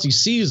once he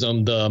sees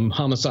him, the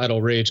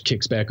homicidal rage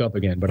kicks back up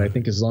again. But I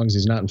think as long as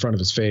he's not in front of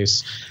his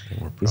face,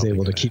 he's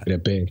able to keep it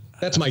at bay.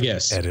 That's my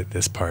guess. Edit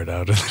this part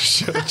out of the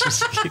show.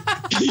 Just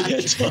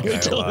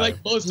keep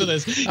like most of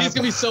this. He's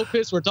gonna be so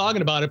pissed we're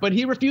talking about it. But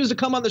he refused to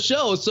come on the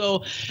show.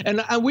 So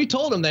and we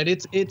told him that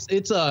it's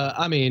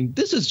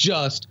this is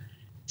just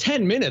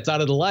 10 minutes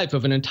out of the life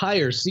of an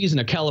entire season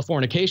of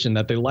Californication,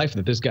 that the life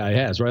that this guy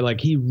has, right?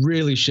 Like he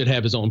really should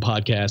have his own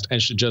podcast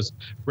and should just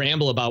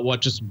ramble about what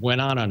just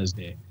went on his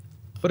day.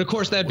 But of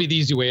course, that'd be the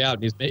easy way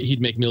out.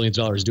 He'd make millions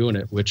of dollars doing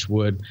it, which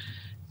would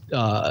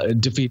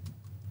defeat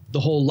the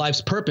whole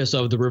life's purpose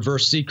of the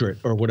reverse secret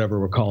or whatever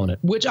we're calling it,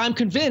 which I'm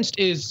convinced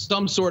is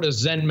some sort of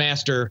Zen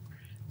master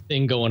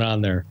thing going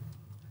on there.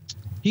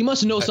 He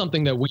must know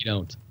something that we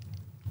don't.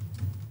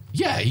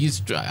 Yeah,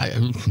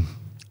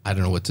 I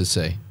don't know what to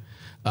say.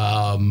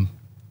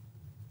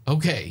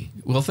 Okay,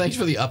 well, thanks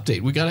for the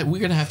update. We're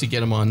gonna have to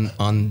get him on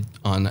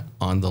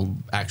the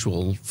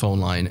actual phone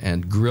line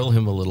and grill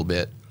him a little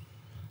bit.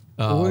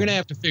 We're gonna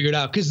have to figure it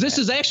out because this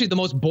is actually the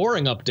most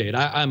boring update.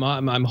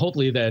 I'm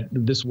hopefully that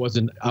this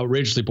wasn't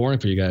outrageously boring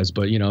for you guys,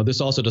 but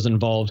this also doesn't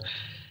involve,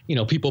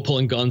 people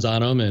pulling guns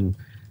on them and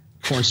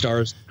porn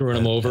stars screwing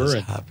them over.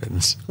 It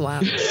happens.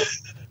 Wow.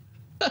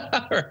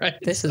 All right.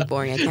 This is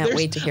boring. I can't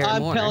wait to hear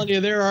more. I'm telling you,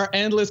 there are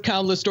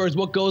countless stories.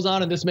 What goes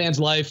on in this man's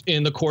life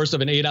in the course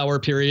of an 8-hour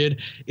period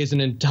is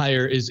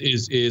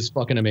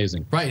fucking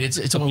amazing. Right. It's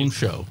its own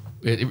show.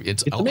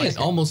 It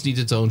almost needs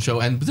its own show.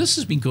 And this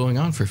has been going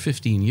on for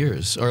 15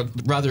 years, or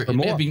rather, it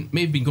may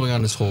have been going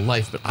on his whole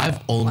life, but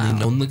I've only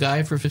known the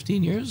guy for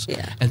 15 years.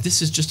 Yeah. And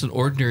this is just an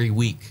ordinary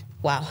week.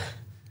 Wow.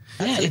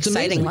 That's an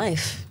exciting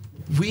life.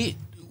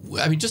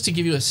 Just to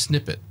give you a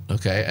snippet,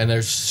 okay, and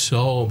there's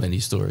so many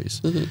stories.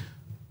 Mm-hmm.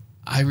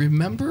 I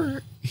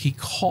remember he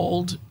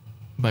called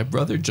my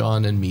brother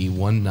John and me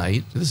one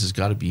night. This has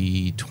got to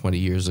be 20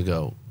 years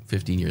ago,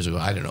 15 years ago,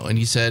 I don't know. And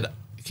he said,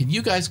 can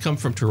you guys come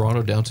from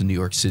Toronto down to New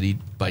York City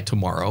by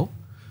tomorrow?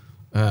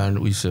 And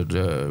we said,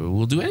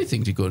 we'll do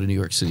anything to go to New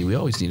York City. We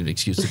always need an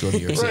excuse to go to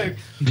New York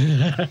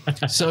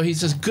City. So he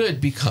says, good,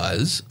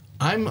 because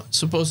I'm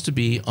supposed to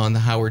be on the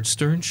Howard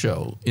Stern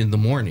show in the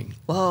morning.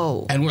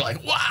 Whoa. And we're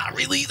like, wow,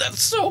 really?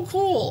 That's so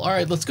cool. All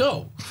right, let's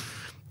go.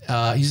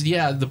 He said,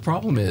 yeah, the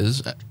problem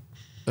is...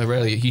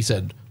 he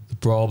said, the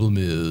problem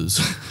is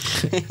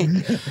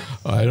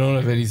I don't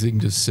have anything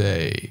to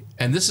say.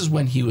 And this is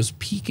when he was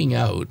peaking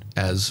out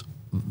as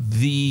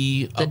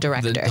the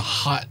director, the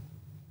hot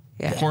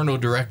porno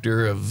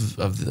director of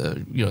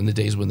the, in the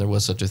days when there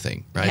was such a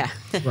thing, right?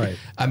 Yeah. Right.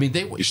 I mean,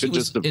 he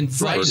was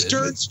invited.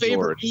 Stern's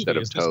favorite movie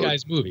is this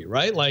guy's movie,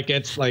 right? Like,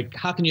 it's like,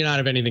 how can you not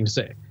have anything to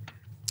say?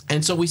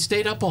 And so we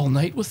stayed up all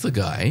night with the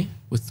guy,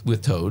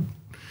 with Toad,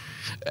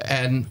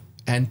 and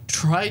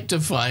tried to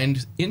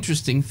find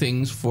interesting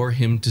things for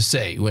him to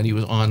say when he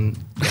was on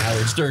the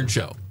Howard Stern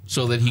show,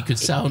 so that he could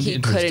sound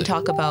interesting. He couldn't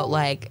talk about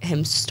like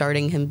him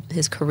starting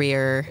his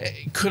career.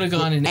 It could have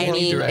gone in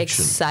any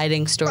direction.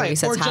 Exciting stories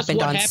that's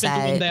happened on set. Or just what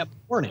happened to him that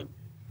morning,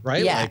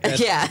 right?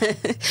 Yeah,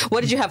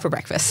 What did you have for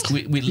breakfast?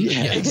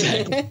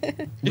 Exactly.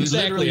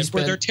 Exactly.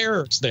 Were there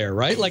terrorists there,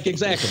 right? Like,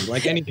 exactly.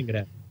 Like, anything could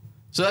happen.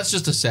 So that's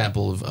just a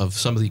sample of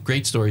some of the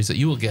great stories that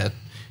you will get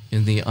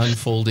in the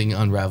unfolding,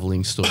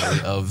 unraveling story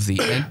of the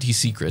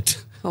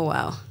anti-secret. Oh,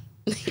 wow.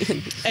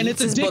 And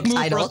it's a dick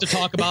move for us to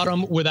talk about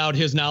him without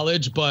his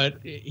knowledge, but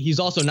he's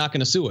also not going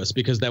to sue us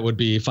because that would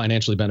be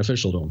financially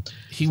beneficial to him.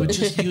 He would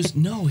just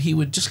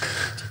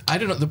I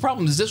don't know. The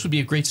problem is this would be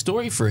a great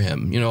story for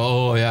him.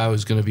 I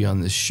was going to be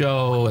on this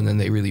show, and then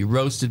they really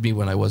roasted me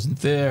when I wasn't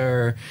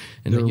there.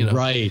 And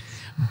right.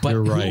 But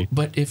You're right.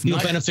 But if you'll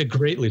not, benefit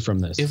greatly from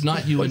this. If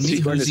not you and me,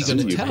 who's he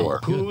going to tell?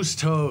 Who's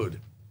Toad?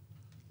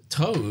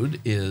 Toad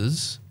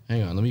is...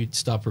 Hang on, let me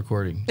stop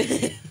recording. We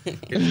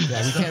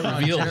can't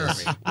reveal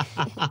this.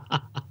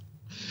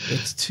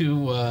 It's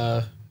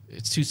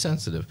too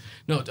sensitive.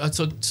 No,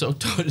 so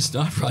Toad is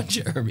not Ron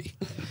Jeremy.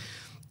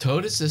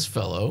 Toad is this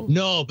fellow.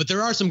 No, but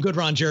there are some good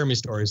Ron Jeremy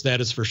stories, that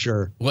is for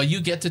sure. Well,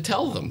 you get to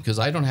tell them, because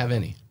I don't have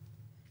any.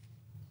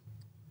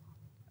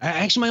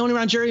 Actually, my only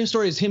Ron Jeremy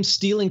story is him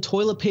stealing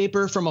toilet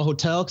paper from a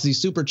hotel because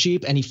he's super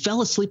cheap, and he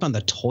fell asleep on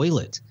the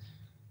toilet.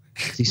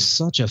 He's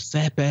such a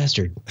fat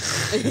bastard.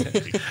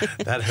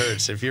 That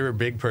hurts. If you're a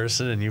big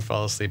person and you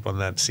fall asleep on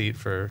that seat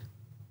for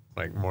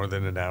like more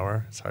than an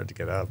hour, it's hard to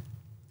get up.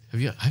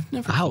 I've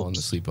never fallen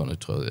asleep on a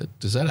toilet.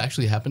 Does that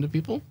actually happen to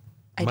people?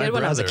 I did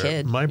when I was a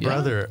kid. My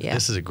brother,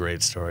 this is a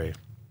great story.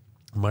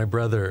 My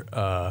brother,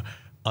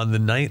 on the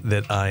night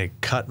that I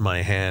cut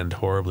my hand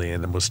horribly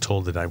and was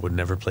told that I would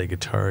never play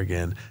guitar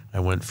again, I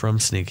went from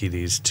Sneaky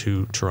D's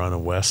to Toronto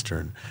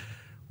Western,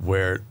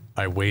 where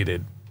I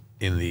waited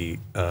in the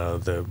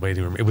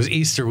waiting room. It was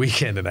Easter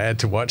weekend, and I had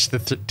to watch the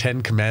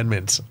 10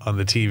 Commandments on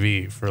the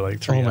TV for like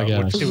 3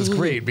 hours. It was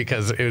great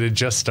because it had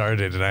just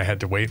started, and I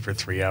had to wait for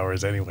 3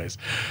 hours anyways.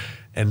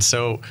 And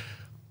so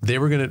they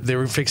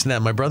were fixing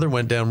that. My brother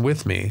went down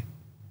with me,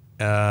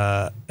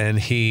 and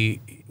he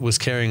was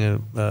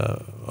carrying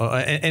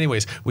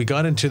anyways, we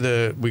got into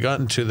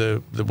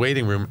the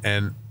waiting room,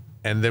 and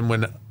then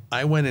when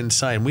I went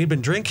inside, and we'd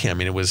been drinking. I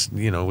mean, it was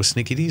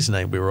Sneaky D's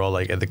night. We were all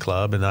like at the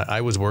club, and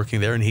I was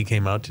working there, and he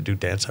came out to do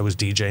dance. I was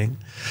DJing.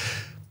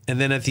 And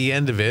then at the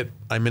end of it,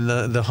 I'm in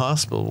the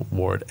hospital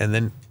ward. And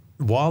then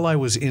while I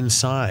was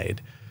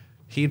inside,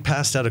 he'd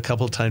passed out a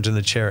couple of times in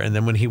the chair. And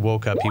then when he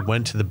woke up, he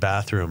went to the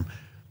bathroom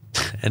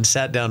and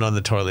sat down on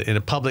the toilet in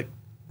a public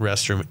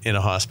restroom in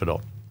a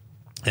hospital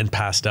and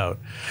passed out.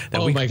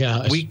 Now, my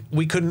gosh.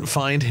 We couldn't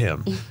find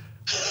him.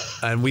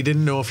 And we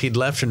didn't know if he'd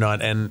left or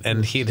not.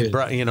 And he had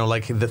brought,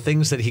 like the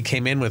things that he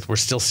came in with were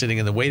still sitting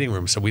in the waiting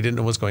room. So we didn't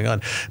know what's going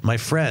on. My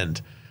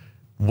friend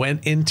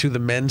went into the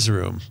men's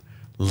room,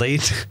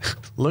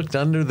 looked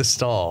under the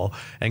stall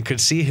and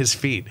could see his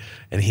feet.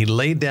 And he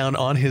laid down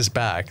on his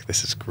back.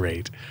 This is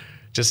great.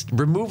 Just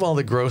remove all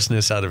the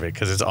grossness out of it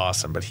because it's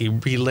awesome. But he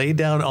laid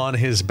down on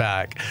his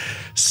back,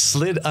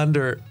 slid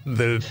under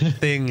the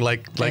thing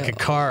like a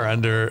car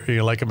under,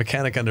 like a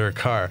mechanic under a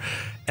car,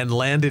 and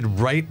landed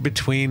right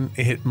between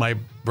my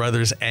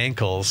brother's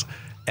ankles.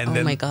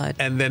 And my God.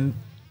 And then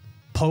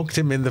poked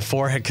him in the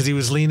forehead because he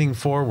was leaning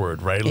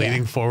forward, right? Yeah.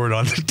 Leaning forward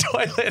on the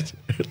toilet,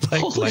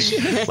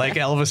 like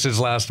Elvis's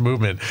last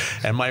movement.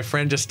 And my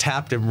friend just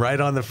tapped him right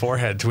on the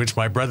forehead, to which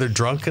my brother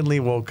drunkenly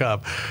woke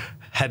up,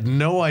 had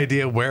no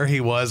idea where he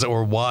was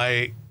or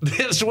why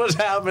this was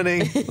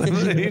happening.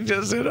 He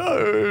just said,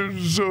 I'm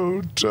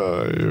so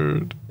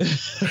tired.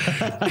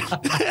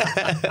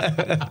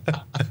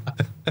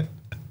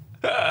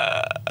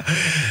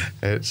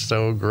 It's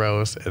so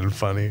gross and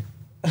funny.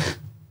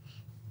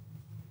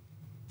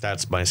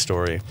 That's my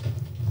story.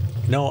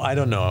 No, I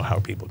don't know how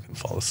people can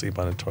fall asleep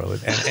on a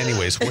toilet. And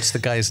anyways, what's the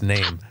guy's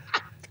name?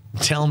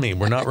 Tell me.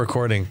 We're not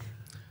recording.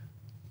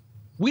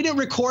 We didn't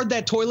record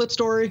that toilet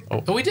story?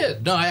 Oh, we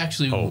did. No, I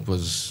actually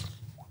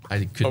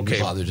I couldn't be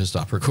bothered to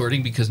stop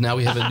recording because now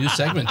we have a new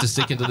segment to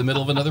stick into the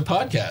middle of another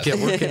podcast.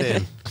 Yeah, work it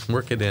in.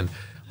 Work it in.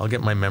 I'll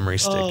get my memory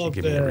stick. You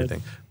give me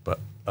everything. But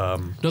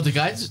no, the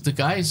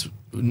guy's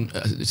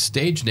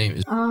stage name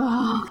is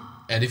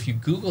and if you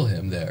Google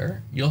him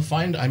there, you'll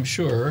find, I'm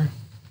sure,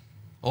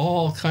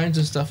 all kinds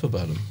of stuff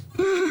about him.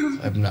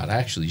 I'm not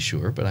actually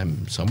sure, but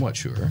I'm somewhat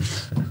sure.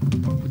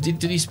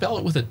 Did he spell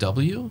it with a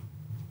W?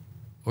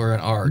 Or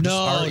an R?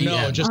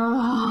 No, just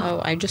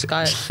Oh, I just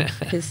got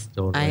his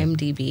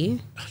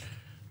IMDb.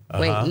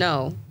 Wait,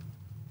 no.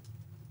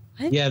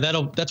 What? Yeah,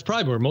 that's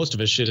probably where most of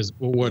his shit is,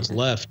 what's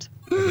left.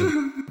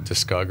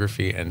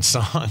 Discography and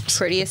songs.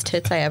 Prettiest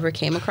hits I ever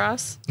came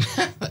across.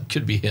 That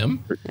could be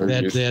him.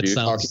 That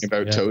sounds talking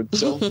about Toad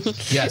still?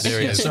 Yes, there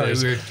he is.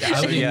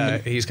 Sorry, yeah,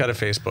 he's got a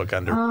Facebook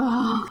under.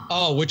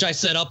 Oh, which I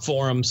set up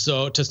for him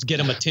to get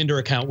him a Tinder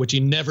account, which he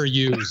never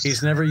used.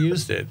 He's never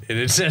used it.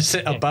 It says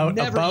about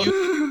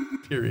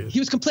period. He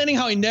was complaining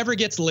how he never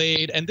gets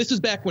laid, and this was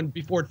back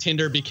before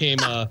Tinder became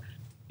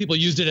people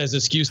used it as an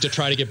excuse to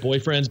try to get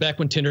boyfriends, back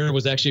when Tinder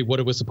was actually what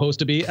it was supposed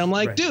to be. And I'm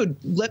like, dude,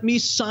 let me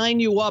sign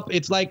you up.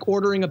 It's like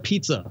ordering a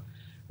pizza,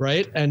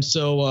 right? And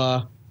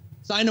so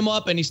signed him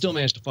up, and he still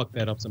managed to fuck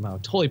that up somehow.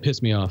 Totally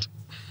pissed me off.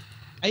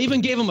 I even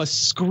gave him a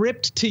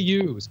script to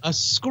use,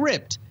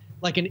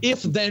 like an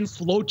if-then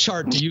flow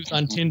chart to use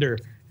on Tinder,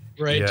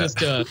 right? Yeah. Just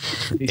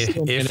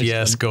if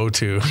yes, go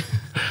to.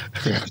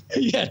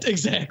 Yeah,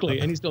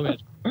 exactly. And he still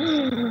managed.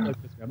 I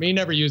mean, he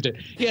never used it.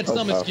 He had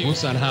some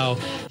excuse on how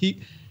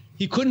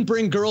he couldn't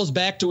bring girls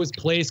back to his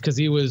place because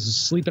he was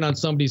sleeping on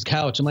somebody's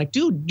couch. I'm like,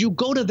 dude, you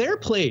go to their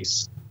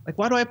place. Like,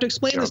 why do I have to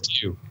explain this to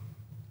you?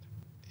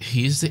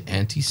 He's the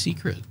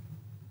anti-secret.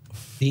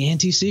 The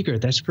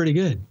anti-secret. That's pretty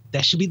good.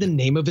 That should be the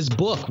name of his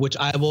book, which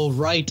I will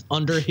write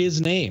under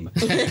his name.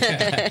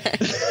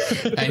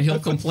 And he'll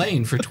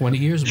complain for 20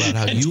 years about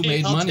how you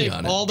made money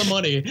on it. All the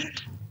money.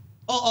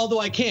 Although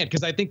I can't,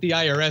 because I think the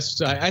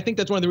IRS, I think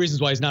that's one of the reasons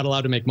why he's not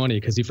allowed to make money,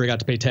 because he forgot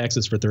to pay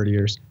taxes for 30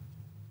 years.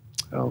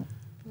 Oh.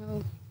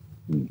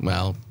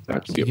 Well,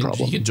 that could be a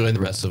problem. He can join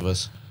the rest of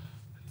us.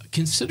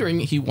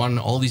 Considering he won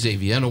all these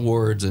AVN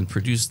awards and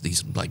produced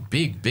these like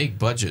big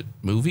budget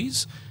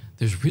movies,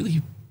 there's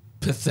really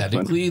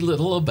pathetically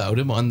little about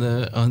him on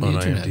the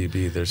internet.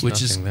 IMDb, there's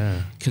which nothing is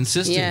there.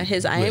 Consistent. Yeah,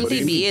 his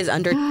IMDb is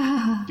under.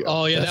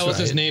 Oh yeah, that was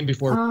his name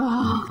before.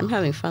 I'm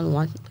having fun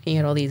looking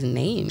at all these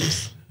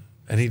names.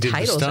 And he did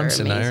Titles the stunts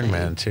are in amazing. Iron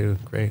Man too.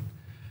 Great.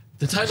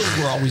 The titles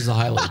were always the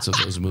highlights of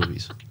those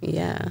movies.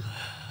 Yeah.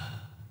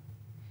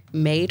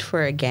 Made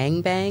for a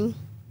gangbang.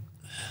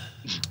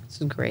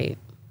 This is great.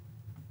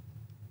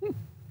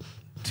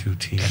 Two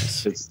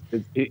teams.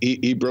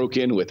 He broke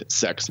in with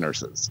sex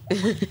nurses.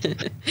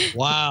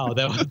 Wow,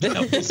 that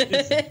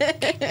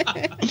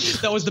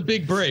was the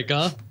big break,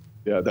 huh?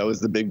 Yeah, that was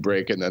the big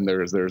break, and then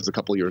there's a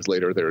couple years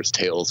later, there's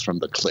Tales from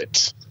the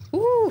Clit.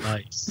 Ooh.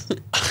 Nice.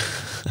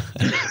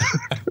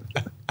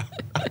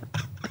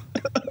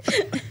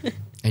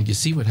 And you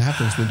see what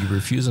happens when you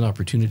refuse an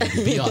opportunity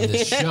to be on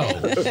this show.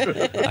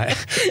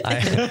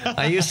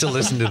 I used to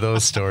listen to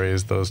those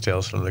stories, those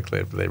Tales from the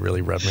Clit, but they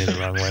really rubbed me the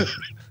wrong way.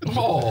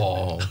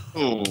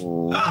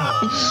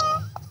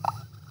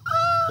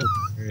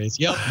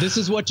 Yep, this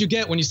is what you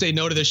get when you say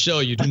no to the show.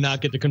 You do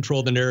not get to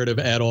control the narrative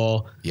at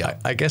all. Yeah,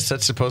 I guess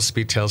that's supposed to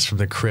be Tales from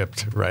the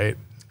Crypt, right?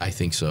 I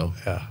think so.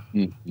 Yeah.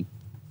 Mm-hmm.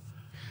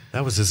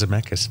 That was a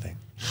Zemeckis thing.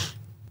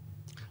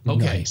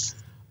 Okay. Nice.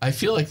 I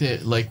feel like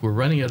we're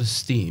running out of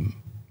steam.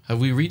 Have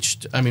we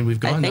reached? I mean, we've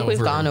gone. I think we've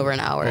gone over an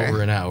hour.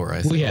 Over an hour,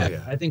 I think. We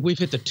have. I think we've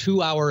hit the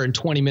 2 hour and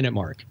 20 minute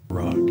mark.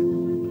 Rock.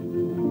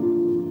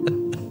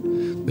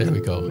 There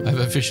we go. I've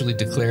officially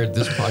declared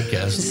this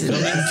podcast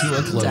coming to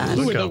a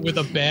close. With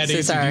a bad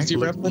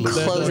ACDC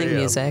reference. Closing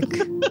music.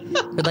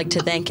 We'd like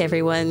to thank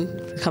everyone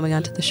for coming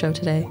onto the show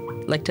today.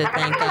 I'd like to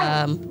thank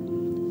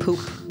Poop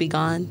Be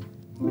Gone.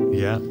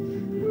 Yeah.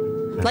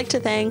 I'd like to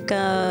thank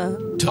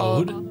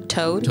Toad.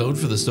 Toad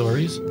for the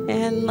stories.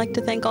 And I'd like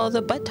to thank all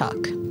the butt talk.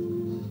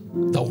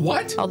 The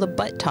what? All the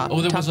butt talk.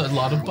 Oh, there was a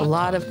lot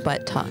of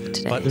butt talk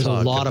today. There's a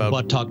lot of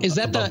butt talk. Is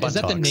that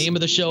the name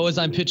of the show as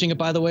I'm pitching it,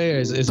 by the way? Or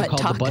is it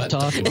called the Butt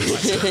Talk?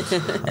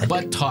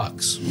 Butt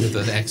Talks with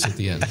an X at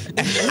the end.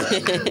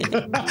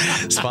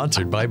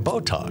 Sponsored by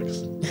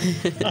Botox.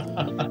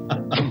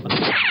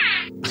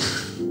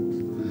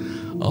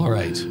 All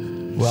right.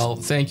 Well,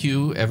 thank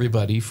you,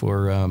 everybody,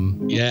 for...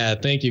 Yeah,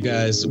 thank you,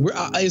 guys.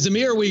 As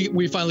Amir,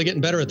 we finally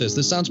getting better at this.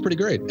 This sounds pretty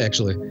great,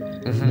 actually.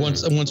 Mm-hmm.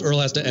 Once Earl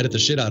has to edit the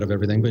shit out of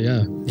everything, but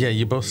yeah. Yeah,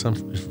 you both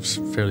sound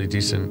fairly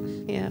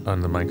decent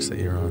on the mics that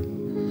you're on.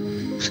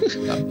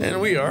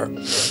 And we are.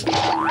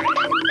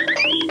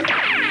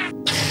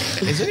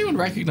 Is anyone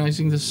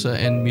recognizing this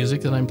end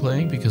music that I'm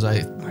playing? Because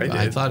I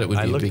thought it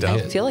would be a big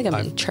hit. I feel like I'm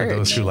in church. For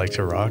those who like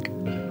to rock.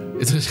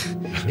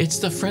 It's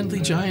the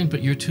Friendly Giant,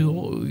 but you're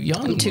too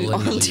young.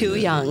 I'm too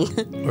young.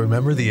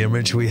 Remember the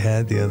image we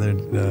had the other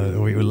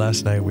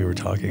last night? We were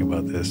talking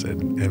about this,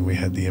 and we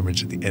had the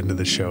image at the end of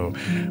the show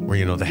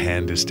where the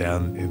hand is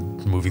down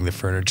and moving the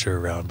furniture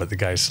around, but the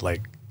guy's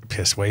like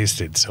piss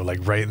wasted. So like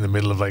right in the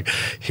middle of like,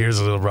 here's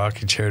a little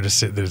rocking chair to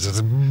sit. There's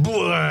this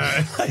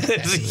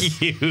this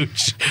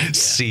huge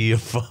sea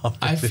of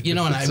vomit. And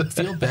I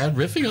feel bad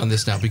riffing on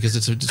this now because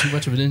it's too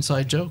much of an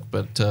inside joke.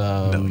 But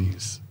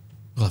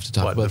we'll have to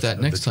talk about that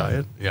next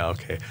time. Yeah,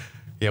 okay.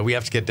 Yeah, we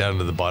have to get down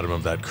to the bottom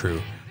of that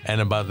crew and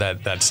about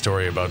that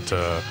story about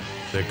the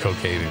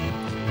cocaine in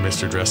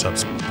Mr. Dress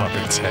Up's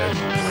puppet's head.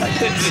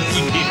 It's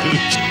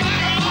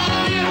huge.